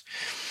sandbags.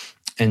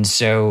 And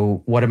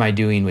so what am I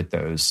doing with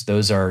those?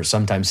 Those are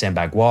sometimes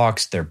sandbag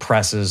walks, they're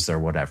presses, they're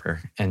whatever.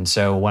 And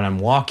so when I'm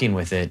walking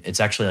with it, it's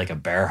actually like a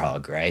bear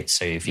hug, right?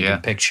 So if you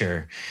can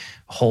picture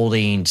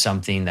holding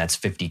something that's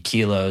 50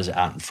 kilos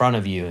out in front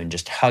of you and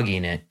just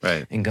hugging it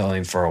and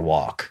going for a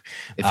walk.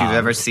 If you've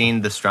ever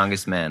seen The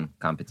Strongest Man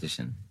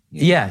competition.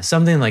 Yeah,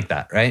 something like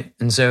that, right?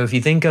 And so if you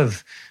think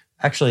of,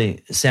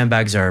 actually,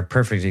 sandbags are a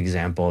perfect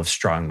example of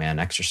strongman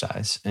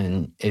exercise.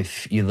 And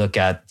if you look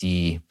at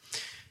the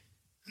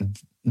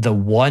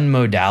one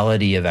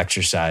modality of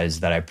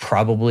exercise that I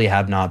probably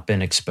have not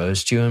been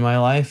exposed to in my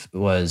life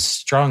was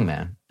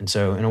strongman. And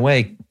so in a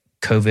way,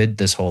 COVID,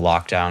 this whole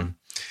lockdown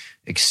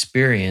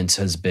experience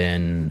has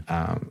been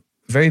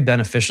very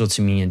beneficial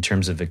to me in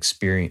terms of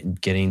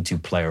getting to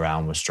play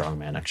around with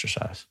strongman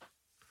exercise.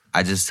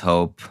 I just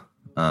hope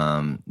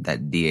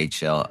that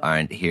DHL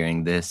aren't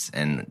hearing this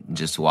and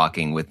just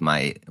walking with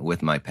my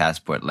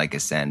passport like a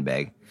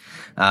sandbag.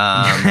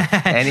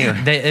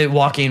 Anyway,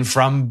 walking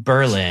from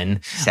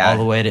Berlin all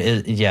the way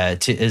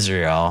to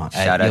Israel.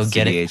 Shout outs to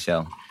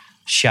DHL.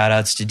 Shout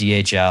outs to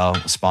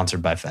DHL,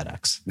 sponsored by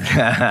FedEx.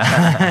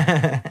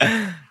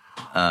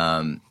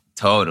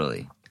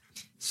 Totally.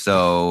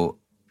 So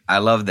I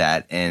love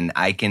that, and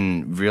I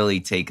can really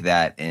take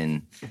that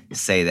and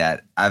say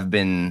that I've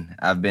been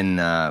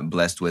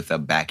blessed with a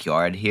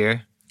backyard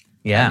here.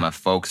 Yeah, at my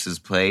folks'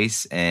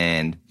 place,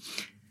 and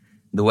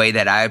the way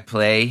that I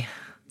play.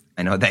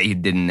 I know that you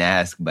didn't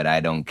ask, but I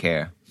don't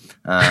care.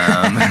 The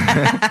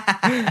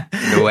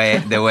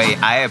way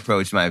I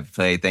approach my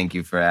play, thank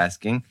you for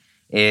asking,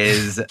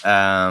 is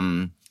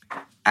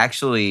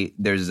actually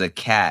there's a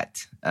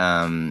cat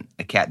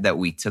that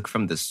we took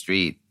from the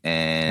street,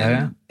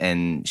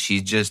 and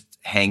she's just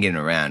hanging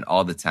around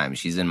all the time.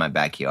 She's in my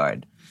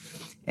backyard,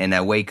 and I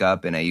wake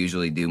up and I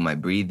usually do my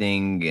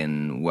breathing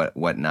and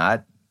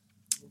whatnot,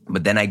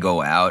 but then I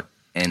go out.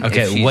 And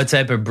what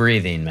type of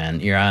breathing,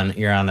 man? You're on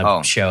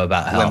a show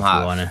about health.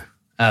 Wim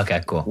Hof.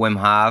 Okay, cool. Wim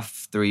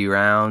Hof, 3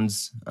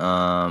 rounds.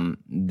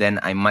 Then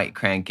I might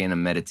crank in a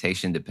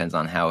meditation. Depends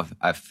on how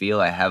I feel.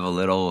 I have a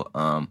little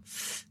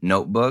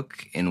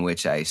notebook in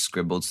which I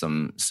scribbled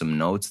some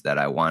notes that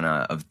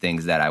of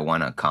things that I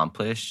wanna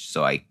accomplish.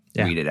 So I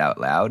read it out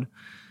loud.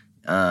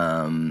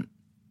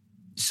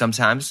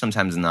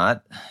 Sometimes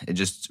not. It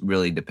just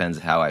really depends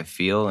how I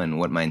feel and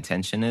what my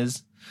intention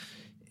is.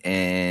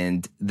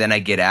 And then I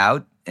get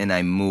out and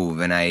I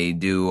move and I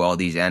do all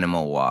these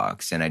animal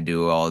walks and I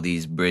do all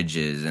these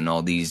bridges and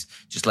all these,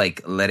 just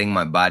like letting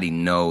my body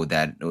know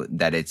that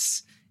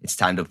it's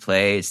time to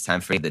play. It's time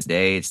for the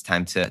day. It's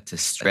time to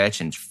stretch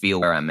and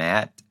feel where I'm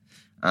at.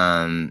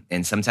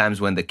 And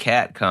sometimes when the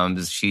cat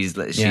comes, she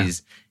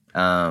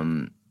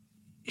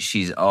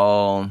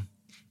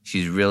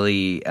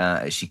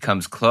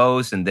comes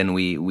close, and then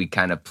we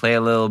kind of play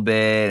a little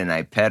bit, and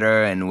I pet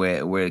her, and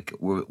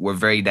we're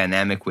very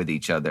dynamic with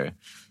each other.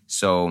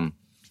 So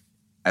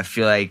I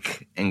feel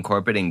like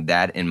incorporating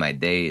that in my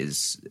day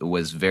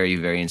was very,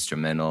 very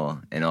instrumental,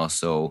 and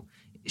also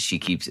she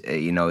keeps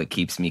it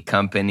keeps me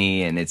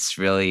company, and it's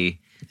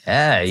really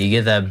you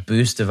get that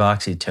boost of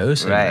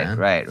oxytocin, man.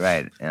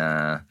 Right.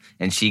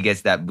 And she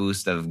gets that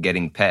boost of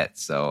getting pet.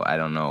 So I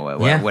don't know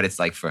what it's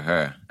like for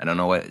her. I don't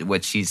know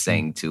what she's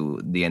saying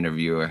to the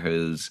interviewer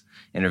who's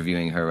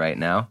interviewing her right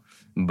now.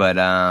 But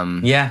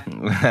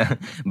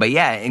but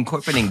yeah,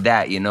 incorporating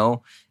that,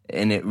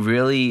 and it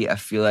really, I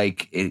feel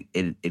like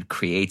it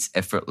creates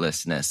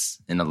effortlessness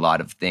in a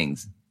lot of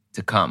things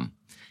to come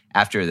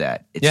after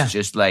that. It's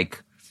just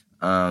like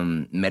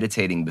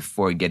meditating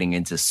before getting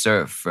into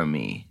surf for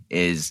me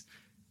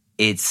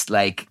it's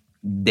like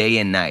day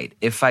and night.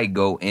 If I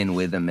go in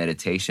with a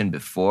meditation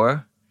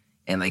before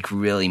and like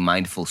really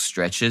mindful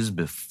stretches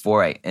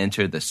before I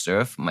enter the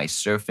surf, my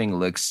surfing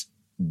looks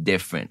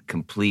different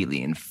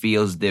completely and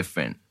feels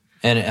different.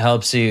 And it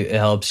helps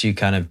you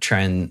kind of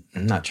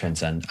not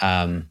transcend,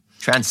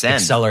 Transcend.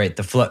 accelerate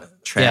the flow.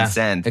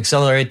 Transcend. Yeah,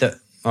 accelerate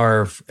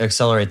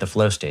the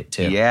flow state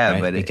too. Yeah,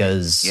 right? but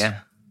because yeah.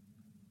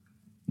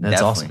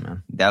 that's Definitely. awesome,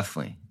 man.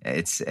 Definitely.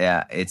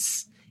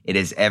 It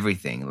is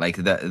everything. Like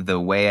the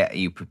way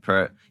you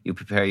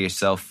prepare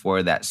yourself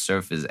for that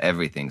surf is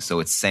everything. So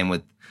it's same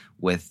with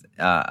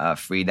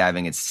free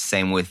diving. It's the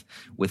same with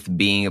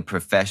being a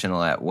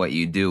professional at what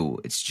you do.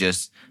 It's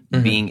just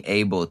being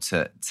able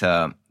to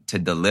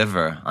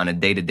deliver on a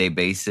day-to-day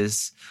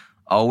basis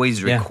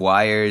always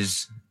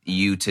requires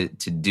you to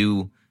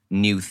do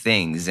new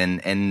things.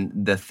 And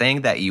the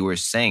thing that you were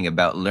saying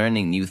about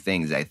learning new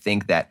things, I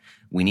think that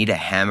we need to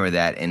hammer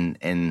that,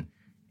 and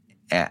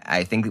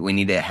I think that we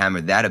need to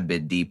hammer that a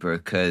bit deeper,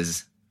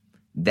 because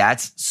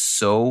that's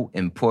so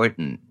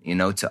important,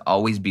 to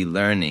always be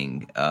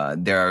learning.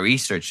 There are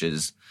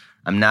researchers.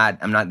 I'm not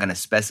going to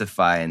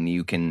specify,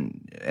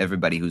 and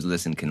everybody who's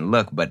listened can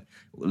look, but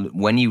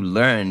when you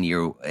learn,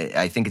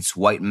 I think it's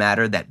white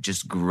matter that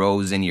just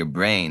grows in your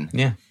brain.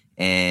 Yeah.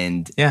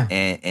 And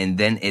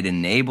then it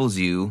enables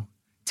you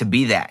to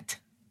be that.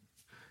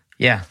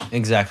 Yeah,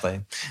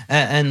 exactly.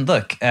 And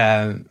look,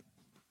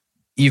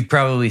 you've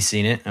probably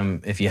seen it.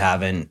 If you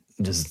haven't,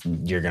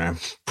 you're gonna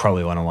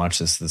probably want to watch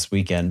this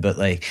weekend. But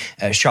like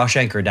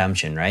Shawshank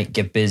Redemption, right?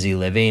 Get busy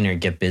living or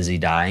get busy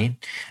dying.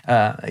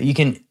 You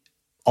can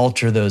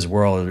alter those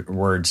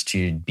words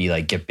to be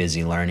like get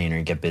busy learning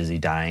or get busy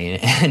dying,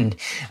 and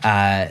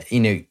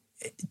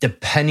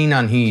depending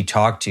on who you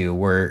talk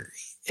to,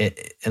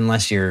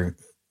 unless you're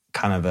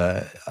kind of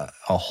a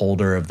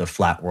holder of the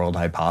flat world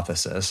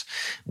hypothesis,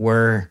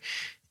 we're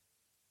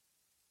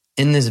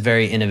in this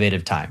very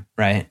innovative time,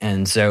 right?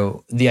 And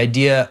so the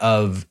idea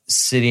of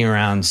sitting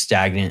around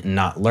stagnant and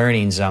not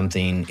learning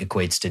something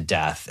equates to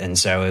death. And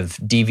so if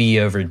dV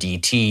over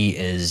dt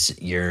is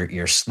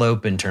your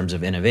slope in terms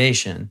of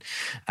innovation,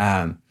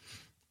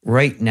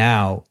 right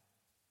now,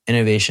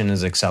 innovation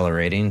is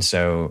accelerating.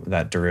 So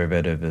that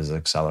derivative is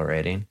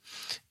accelerating.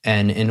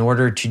 And in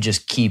order to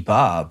just keep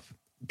up,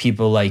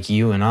 people like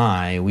you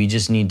and we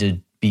just need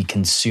to be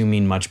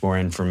consuming much more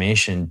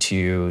information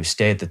to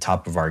stay at the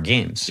top of our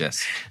games.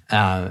 Yes.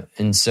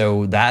 And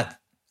so that,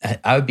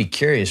 I would be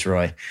curious,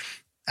 Roy,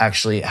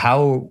 actually,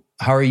 how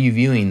are you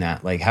viewing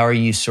that? Like, how are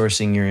you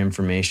sourcing your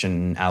information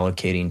and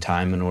allocating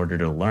time in order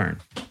to learn?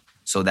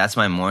 So that's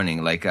my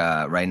morning. Like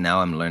right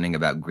now I'm learning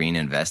about green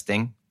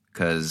investing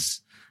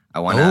because I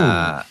want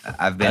to,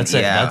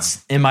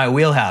 that's in my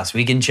wheelhouse.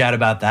 We can chat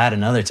about that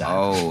another time.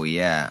 Oh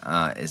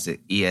yeah. Is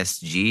it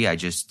ESG? I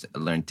just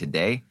learned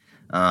today.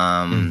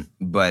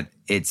 But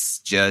it's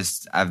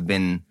just, I've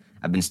been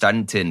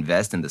starting to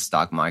invest in the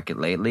stock market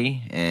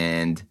lately,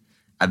 and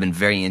I've been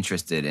very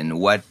interested in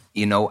what,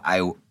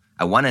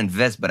 I want to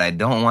invest, but I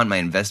don't want my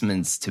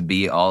investments to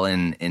be all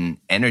in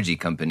energy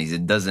companies.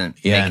 It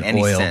doesn't make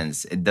any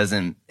sense. It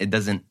doesn't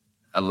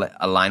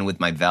align with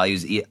my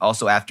values.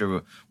 Also,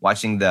 after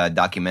watching the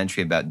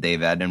documentary about Dave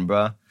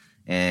Attenborough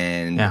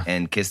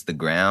and Kiss the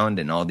Ground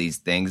and all these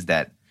things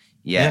that,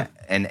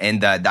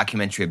 and the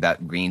documentary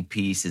about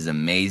Greenpeace is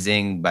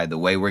amazing. By the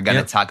way, we're going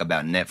to talk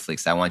about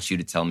Netflix. I want you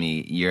to tell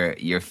me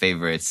your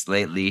favorites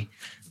lately.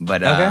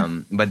 But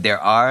but there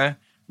are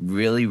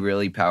really,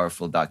 really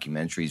powerful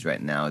documentaries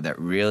right now that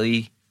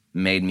really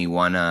made me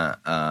want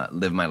to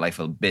live my life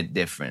a bit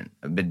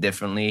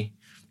differently.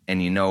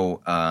 And,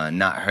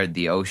 not hurt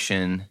the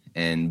ocean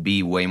and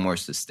be way more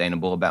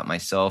sustainable about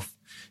myself.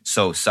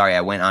 So, sorry,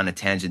 I went on a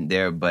tangent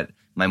there, but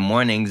my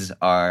mornings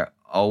are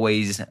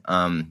always,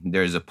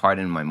 there's a part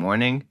in my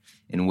morning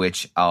in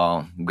which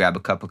I'll grab a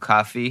cup of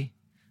coffee.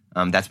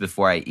 That's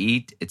before I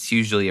eat. It's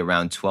usually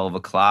around 12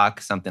 o'clock,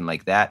 something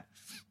like that.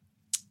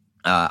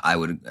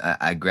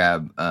 I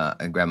grab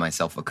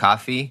myself a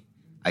coffee.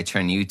 I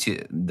turn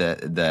YouTube,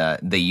 the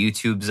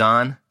YouTubes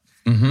on.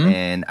 Mm-hmm.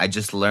 And I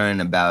just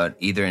learn about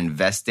either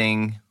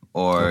investing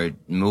or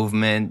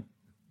movement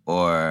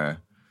or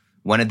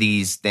one of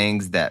these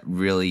things that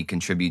really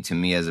contribute to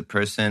me as a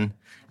person.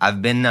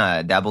 I've been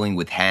dabbling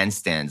with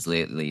handstands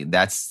lately.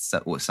 That's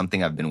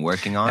something I've been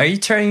working on. Are you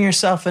turning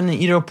yourself into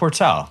Ido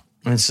Portal?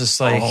 It's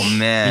just like, oh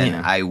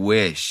man, I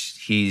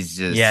wish. He's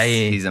just,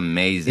 he's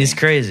amazing. He's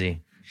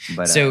crazy.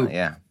 But so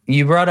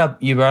you brought up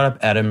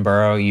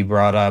Edinburgh. You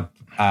brought up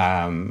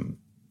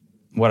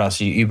what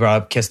else? You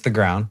brought up Kiss the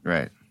Ground.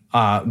 Right.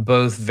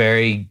 Both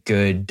very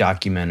good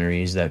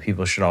documentaries that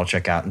people should all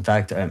check out. In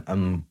fact,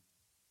 I'm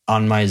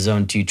on my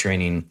Zone 2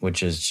 training,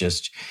 which is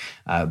just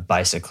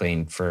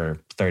bicycling for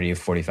 30 to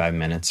 45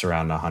 minutes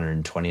around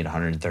 120 to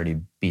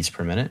 130 beats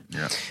per minute.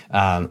 Yeah.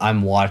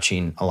 I'm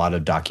watching a lot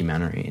of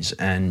documentaries,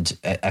 and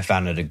I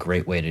found it a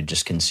great way to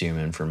just consume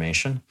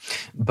information.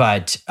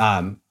 But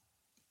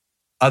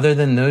other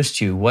than those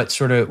two,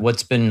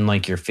 what's been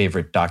like your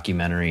favorite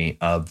documentary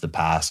of the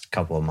past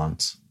couple of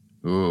months?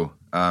 Ooh.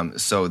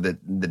 So the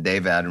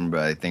Dave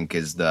Attenborough, I think,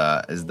 is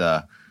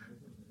the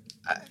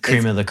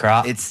cream of the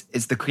crop.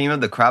 It's the cream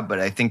of the crop, but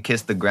I think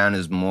Kiss the Ground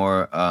is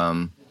more.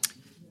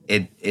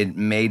 It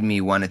made me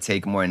want to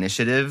take more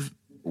initiative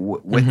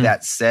with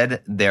that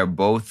said, they're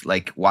both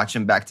like watch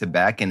them back to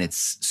back, and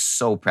it's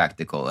so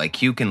practical.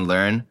 Like you can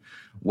learn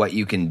what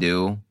you can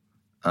do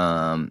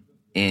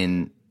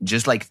in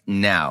just like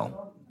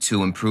now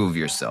to improve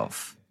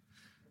yourself.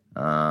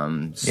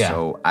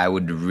 So I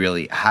would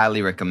really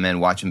highly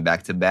recommend watching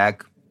back to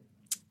back.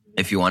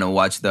 If you want to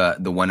watch the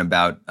one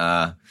about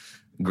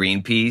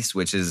Greenpeace,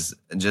 which is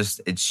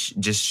just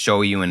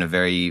show you in a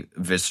very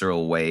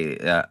visceral way,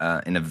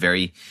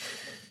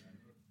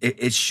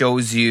 it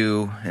shows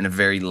you in a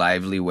very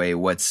lively way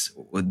what's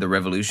the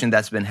revolution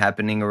that's been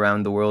happening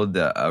around the world,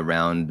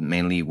 around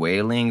mainly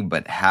whaling,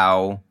 but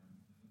how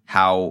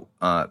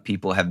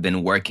people have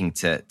been working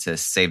to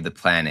save the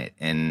planet,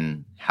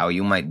 and how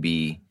you might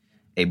be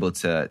able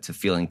to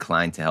feel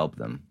inclined to help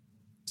them.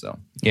 So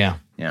yeah,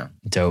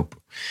 dope.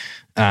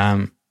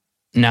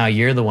 Now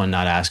you're the one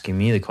not asking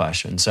me the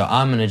question, so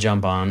I'm going to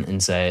jump on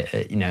and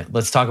say,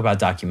 let's talk about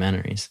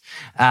documentaries.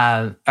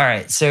 All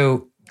right,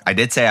 so I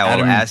did say I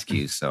will ask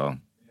you, so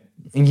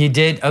you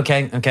did.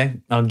 Okay,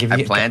 I'll give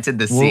you. I planted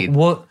the seed.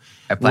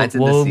 I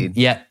planted the seed.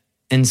 Yeah,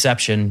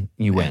 Inception,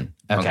 you win.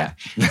 Okay.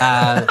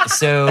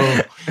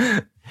 So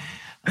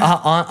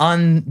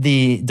on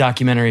the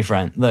documentary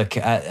front, look,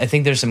 I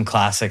think there's some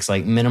classics.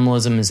 Like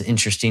minimalism is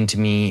interesting to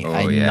me.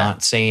 I'm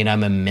not saying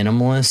I'm a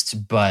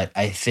minimalist, but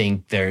I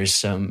think there's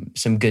some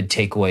good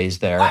takeaways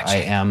there.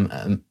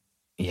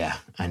 Yeah,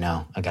 I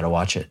know. I got to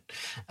watch it.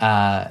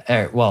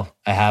 Well,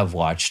 I have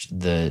watched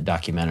the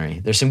documentary.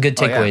 There's some good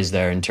takeaways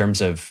there in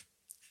terms of,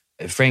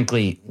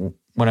 frankly,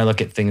 when I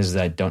look at things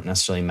that don't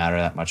necessarily matter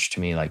that much to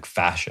me, like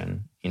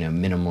fashion,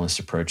 minimalist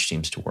approach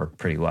seems to work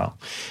pretty well.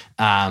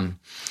 And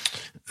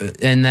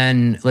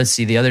then let's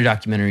see the other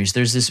documentaries.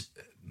 There's this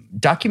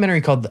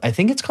documentary I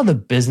think it's called The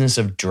Business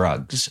of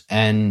Drugs.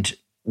 And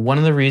one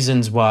of the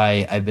reasons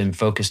why I've been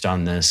focused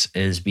on this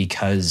is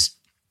because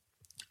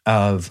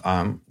of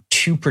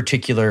two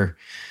particular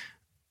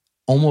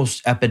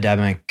almost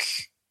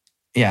epidemics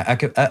is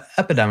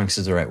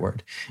the right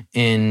word,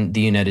 in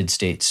the United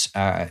States,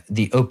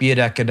 the opiate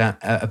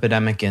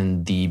epidemic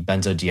and the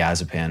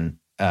benzodiazepine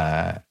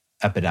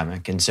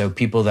epidemic. And so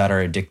people that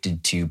are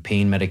addicted to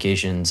pain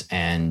medications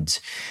and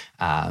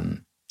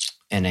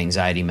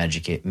anxiety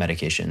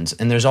medications.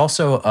 And there's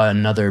also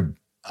another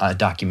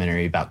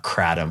documentary about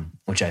kratom,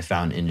 which I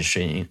found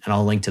interesting, and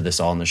I'll link to this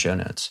all in the show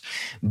notes.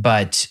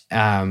 But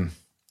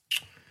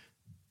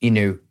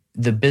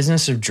the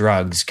business of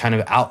drugs kind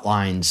of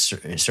outlines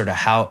sort of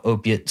how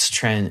opiates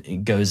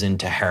goes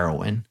into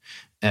heroin.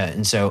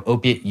 And so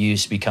opiate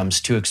use becomes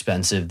too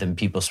expensive, then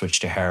people switch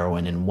to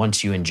heroin. And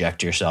once you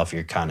inject yourself,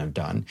 you're kind of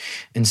done.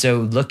 And so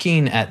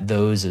looking at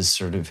those as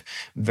sort of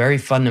very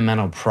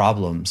fundamental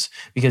problems,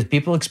 because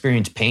people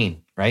experience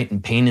pain, right?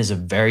 And pain is a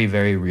very,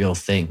 very real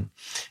thing.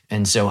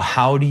 And so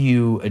how do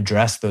you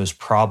address those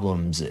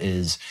problems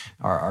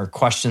are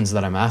questions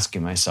that I'm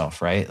asking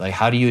myself, right? Like,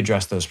 how do you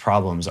address those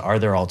problems? Are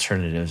there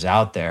alternatives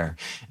out there?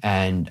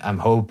 And I'm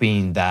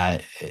hoping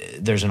that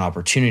there's an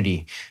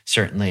opportunity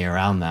certainly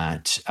around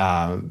that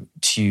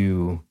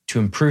to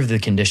improve the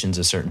conditions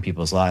of certain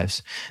people's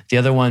lives. The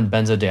other one,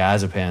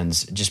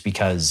 benzodiazepines, just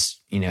because,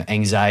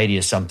 anxiety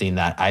is something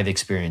that I've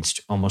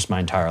experienced almost my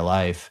entire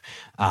life.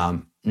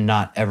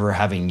 Not ever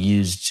having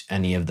used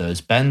any of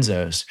those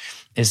benzos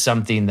is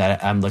something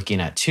that I'm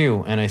looking at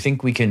too. And I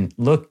think we can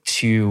look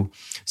to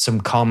some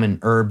common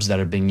herbs that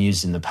have been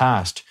used in the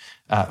past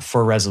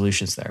for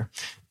resolutions there.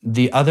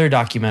 The other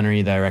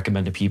documentary that I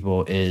recommend to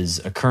people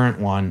is a current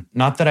one.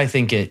 Not that I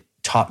think it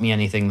taught me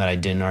anything that I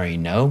didn't already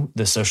know,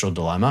 The Social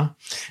Dilemma,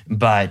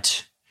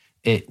 but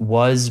it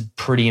was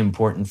pretty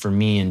important for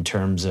me in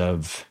terms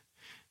of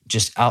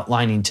just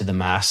outlining to the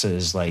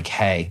masses, like,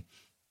 hey,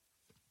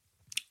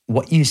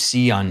 what you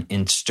see on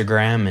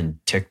Instagram and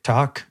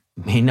TikTok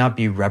may not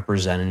be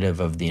representative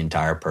of the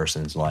entire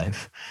person's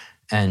life.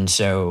 And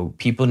so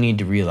people need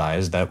to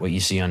realize that what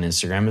you see on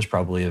Instagram is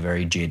probably a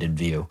very jaded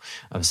view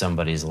of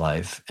somebody's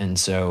life. And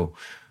so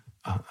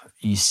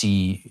you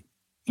see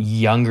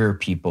younger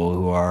people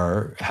who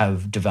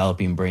have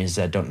developing brains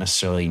that don't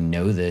necessarily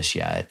know this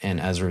yet.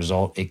 And as a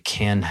result, it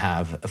can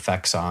have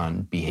effects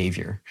on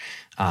behavior,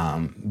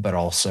 but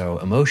also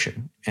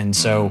emotion. And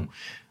so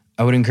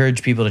I would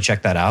encourage people to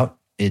check that out.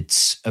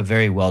 It's a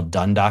very well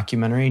done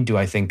documentary. Do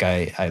I think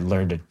I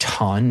learned a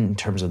ton in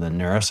terms of the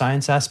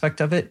neuroscience aspect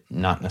of it?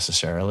 Not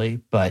necessarily.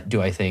 But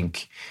do I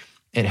think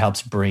it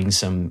helps bring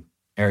some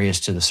areas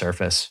to the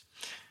surface?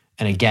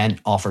 And again,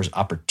 offers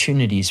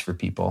opportunities for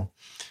people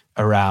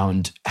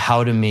around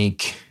how to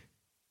make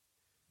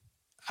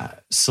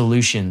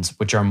solutions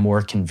which are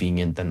more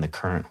convenient than the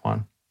current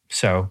one.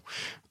 So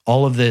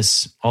all of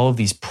these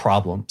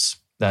problems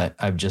that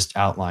I've just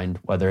outlined,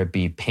 whether it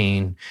be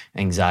pain,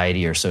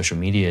 anxiety, or social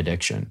media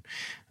addiction,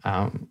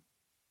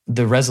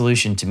 the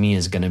resolution to me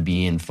is going to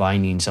be in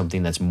finding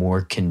something that's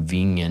more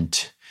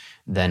convenient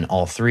than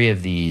all three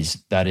of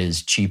these, that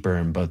is cheaper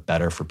and both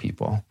better for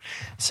people.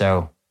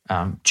 So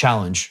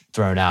challenge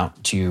thrown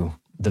out to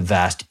the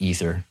vast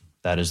ether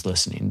that is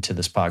listening to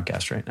this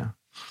podcast right now.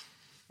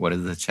 What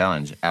is the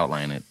challenge?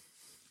 Outline it.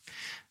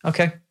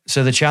 Okay.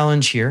 So the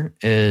challenge here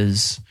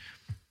is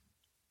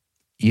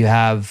you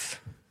have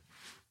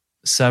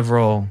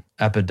several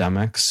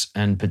epidemics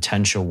and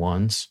potential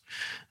ones.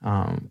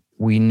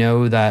 We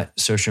know that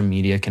social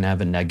media can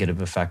have a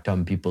negative effect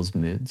on people's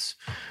moods.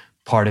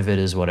 Part of it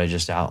is what I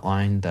just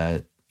outlined,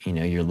 that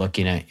you're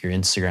looking at your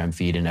Instagram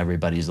feed and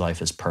everybody's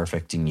life is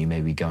perfect and you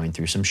may be going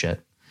through some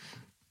shit.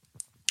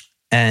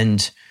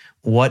 And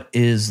what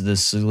is the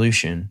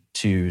solution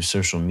to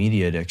social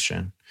media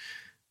addiction?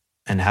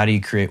 And how do you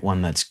create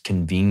one that's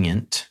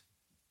convenient?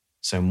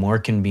 So more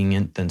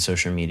convenient than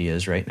social media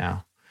is right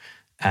now,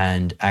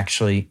 and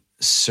actually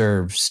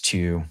serves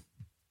to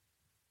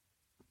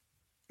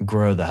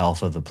grow the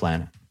health of the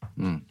planet.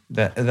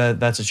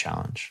 That's a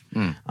challenge.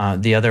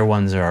 The other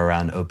ones are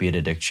around opiate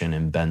addiction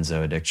and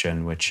benzo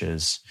addiction, which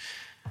is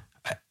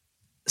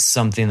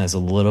something that's a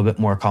little bit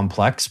more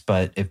complex.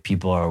 But if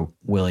people are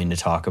willing to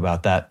talk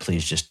about that,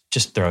 please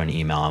just throw an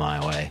email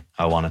my way.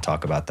 I want to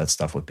talk about that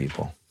stuff with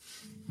people.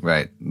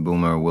 Right.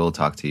 Boomer will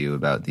talk to you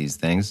about these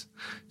things,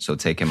 so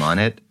take him on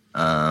it.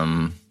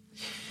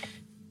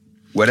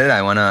 What did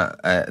I want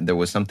to... there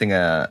was something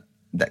that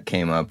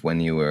came up when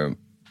you were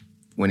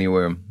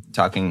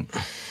talking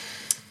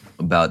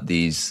about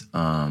these.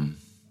 A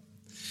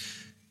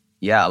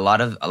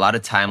lot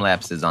of time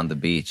lapses on the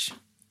beach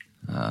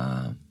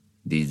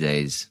these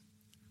days.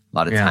 A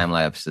lot of time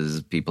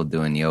lapses, people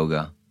doing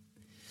yoga,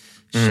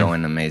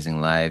 showing amazing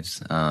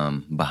lives.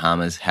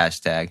 Bahamas,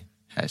 hashtag.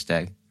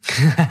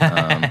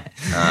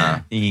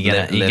 You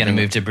gonna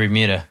move to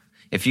Bermuda?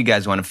 If you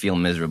guys want to feel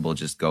miserable,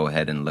 just go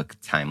ahead and look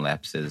at time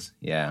lapses.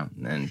 Yeah,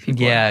 and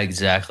people. Yeah,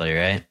 exactly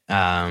right.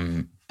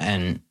 And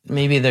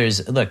maybe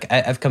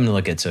I've come to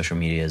look at social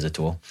media as a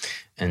tool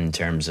in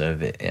terms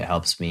of it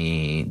helps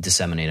me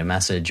disseminate a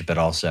message, but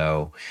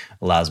also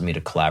allows me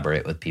to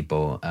collaborate with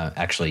people.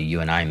 Actually,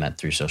 you and I met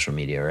through social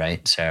media,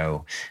 right?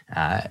 So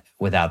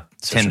without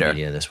social Tinder.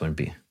 media, this wouldn't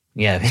be.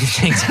 Yeah,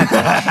 exactly.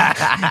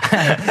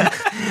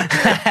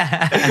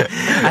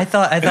 I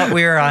thought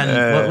we were on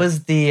what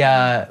was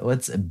the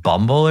what's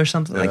Bumble or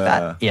something like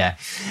that? Yeah.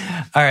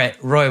 All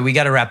right, Roy, we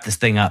got to wrap this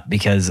thing up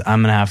because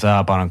I'm gonna have to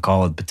hop on a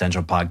call with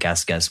potential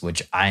podcast guests,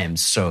 which I am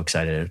so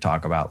excited to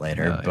talk about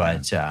later.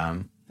 Hell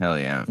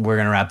yeah, we're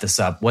gonna wrap this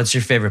up. What's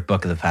your favorite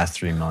book of the past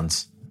 3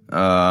 months?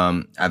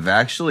 I've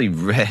actually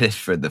read it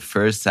for the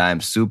first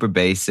time. Super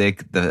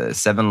basic. The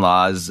 7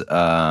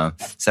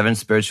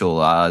 Spiritual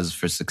Laws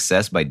for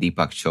Success by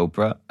Deepak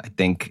Chopra. I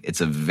think it's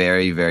a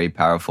very, very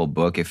powerful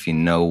book if you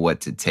know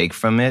what to take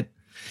from it.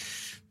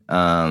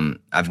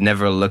 I've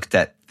never looked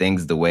at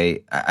things the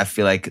way, I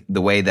feel like the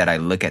way that I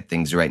look at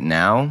things right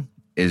now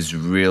is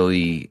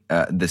really,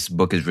 this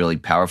book is really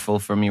powerful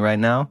for me right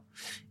now.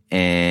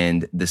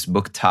 And this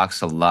book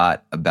talks a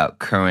lot about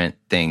current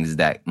things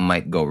that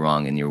might go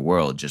wrong in your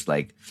world, just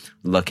like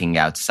looking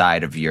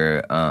outside of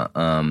your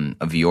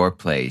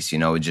place,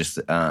 just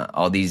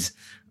all these,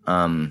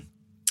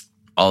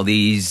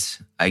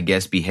 I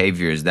guess,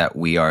 behaviors that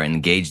we are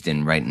engaged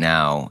in right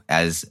now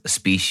as a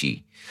species.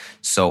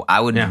 So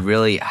I would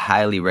really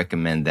highly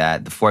recommend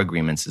that. The 4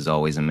 Agreements is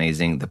always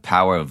amazing. The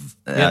power of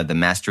the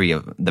mastery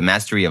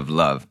of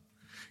love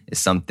is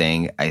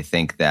something I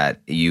think that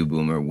you,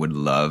 Boomer, would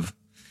love.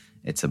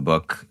 It's a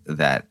book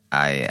that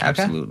I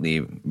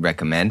absolutely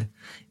recommend.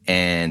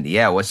 And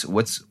yeah, what's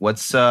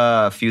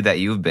a few that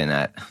you've been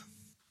at?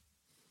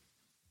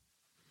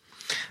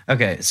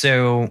 Okay,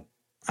 so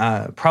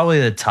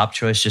probably the top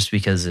choice, just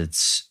because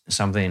it's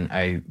something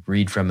I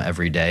read from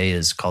every day,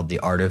 is called The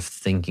Art of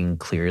Thinking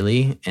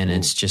Clearly. And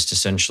it's just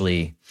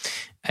essentially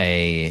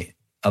a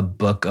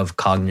book of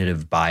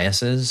cognitive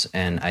biases.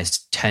 And I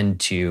tend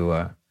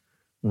to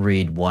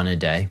read one a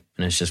day,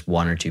 and it's just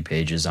 1 or 2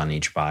 pages on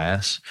each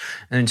bias.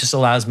 And it just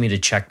allows me to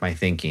check my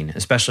thinking,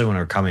 especially when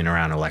we're coming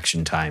around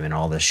election time and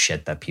all this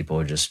shit that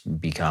people just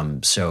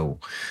become so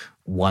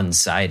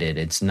one-sided.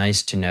 It's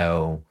nice to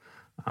know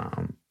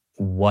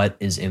what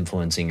is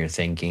influencing your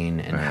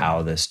thinking and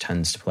how this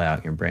tends to play out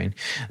in your brain.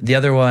 The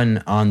other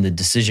one on the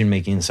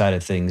decision-making side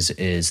of things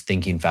is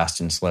Thinking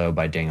Fast and Slow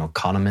by Daniel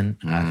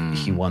Kahneman.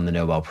 He won the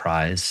Nobel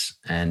Prize,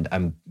 and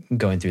I'm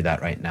going through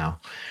that right now.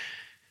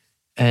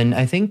 And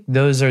I think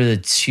those are the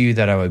 2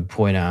 that I would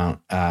point out.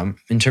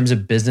 In terms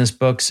of business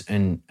books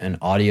and an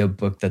audio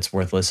book that's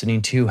worth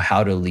listening to,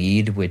 How to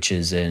Lead, which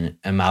is an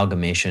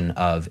amalgamation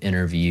of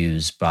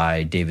interviews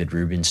by David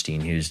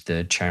Rubenstein, who's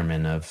the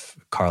chairman of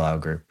Carlyle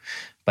Group.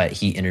 But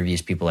he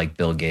interviews people like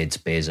Bill Gates,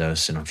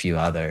 Bezos, and a few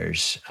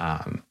others.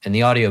 And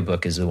the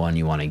audiobook is the one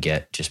you want to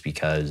get just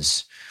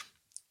because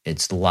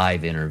it's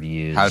live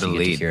interviews. How to you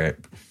Lead. Get to hear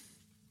it.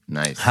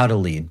 Nice. How to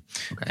Lead.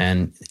 Okay.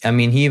 And I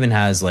mean, he even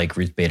has like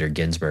Ruth Bader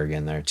Ginsburg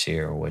in there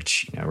too,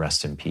 which,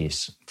 rest in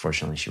peace.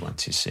 Fortunately, she went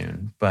too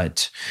soon.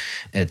 But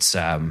it's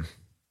a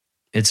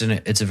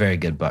very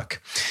good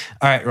book.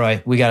 All right,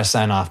 Roy, we got to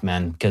sign off,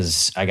 man,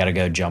 because I got to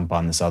go jump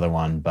on this other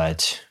one.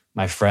 But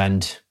my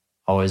friend,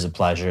 always a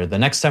pleasure. The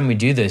next time we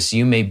do this,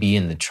 you may be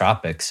in the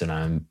tropics, and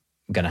I'm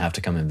going to have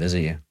to come and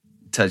visit you.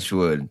 Touch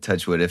wood.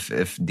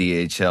 If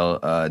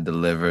DHL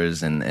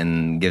delivers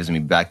and gives me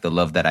back the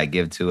love that I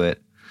give to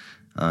it,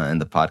 in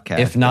the podcast.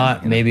 If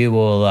not, and, maybe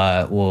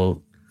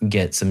we'll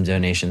get some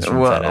donations from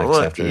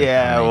FedEx after.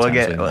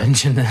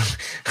 Mention them.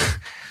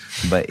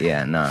 But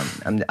yeah, no,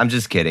 I'm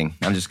just kidding.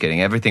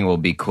 Everything will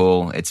be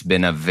cool. I've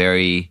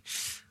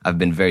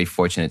been very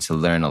fortunate to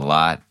learn a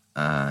lot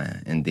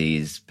in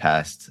these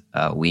past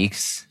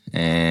weeks,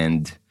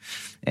 and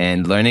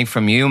learning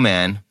from you,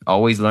 man.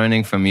 Always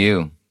learning from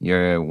you.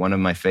 You're one of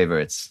my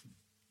favorites.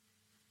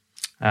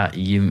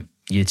 You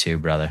too,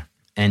 brother.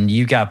 And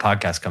you got a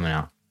podcast coming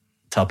out.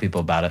 Tell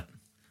people about it.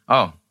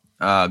 Oh,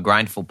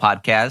 Grindful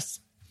Podcast.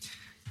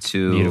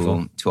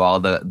 To all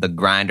the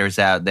grinders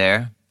out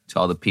there, to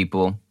all the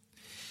people.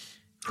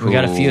 We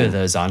got a few of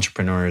those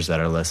entrepreneurs that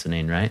are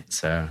listening, right?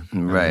 So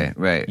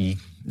right.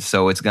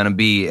 So it's gonna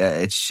be.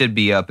 It should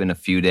be up in a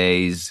few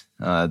days.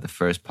 The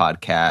first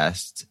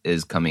podcast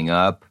is coming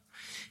up,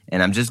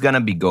 and I'm just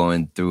gonna be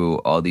going through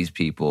all these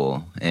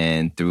people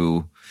and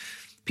through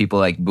people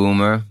like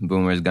Boomer.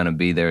 Boomer is gonna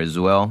be there as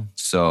well.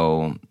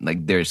 So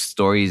like, there's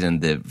stories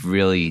and the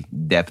really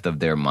depth of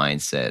their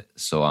mindset.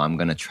 So I'm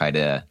gonna try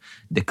to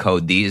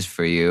decode these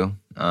for you.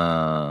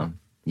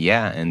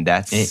 And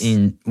that's.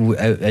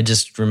 I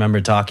just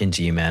remember talking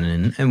to you,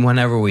 man, and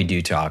whenever we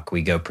do talk,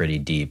 we go pretty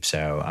deep.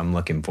 So I'm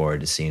looking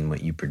forward to seeing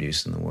what you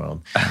produce in the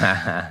world,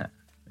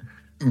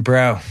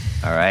 bro.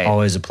 All right,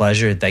 always a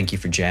pleasure. Thank you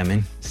for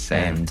jamming.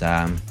 Same.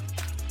 And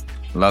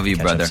love you,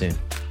 brother.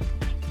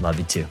 Love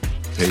you too.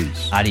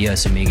 Peace.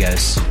 Adios,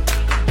 amigos.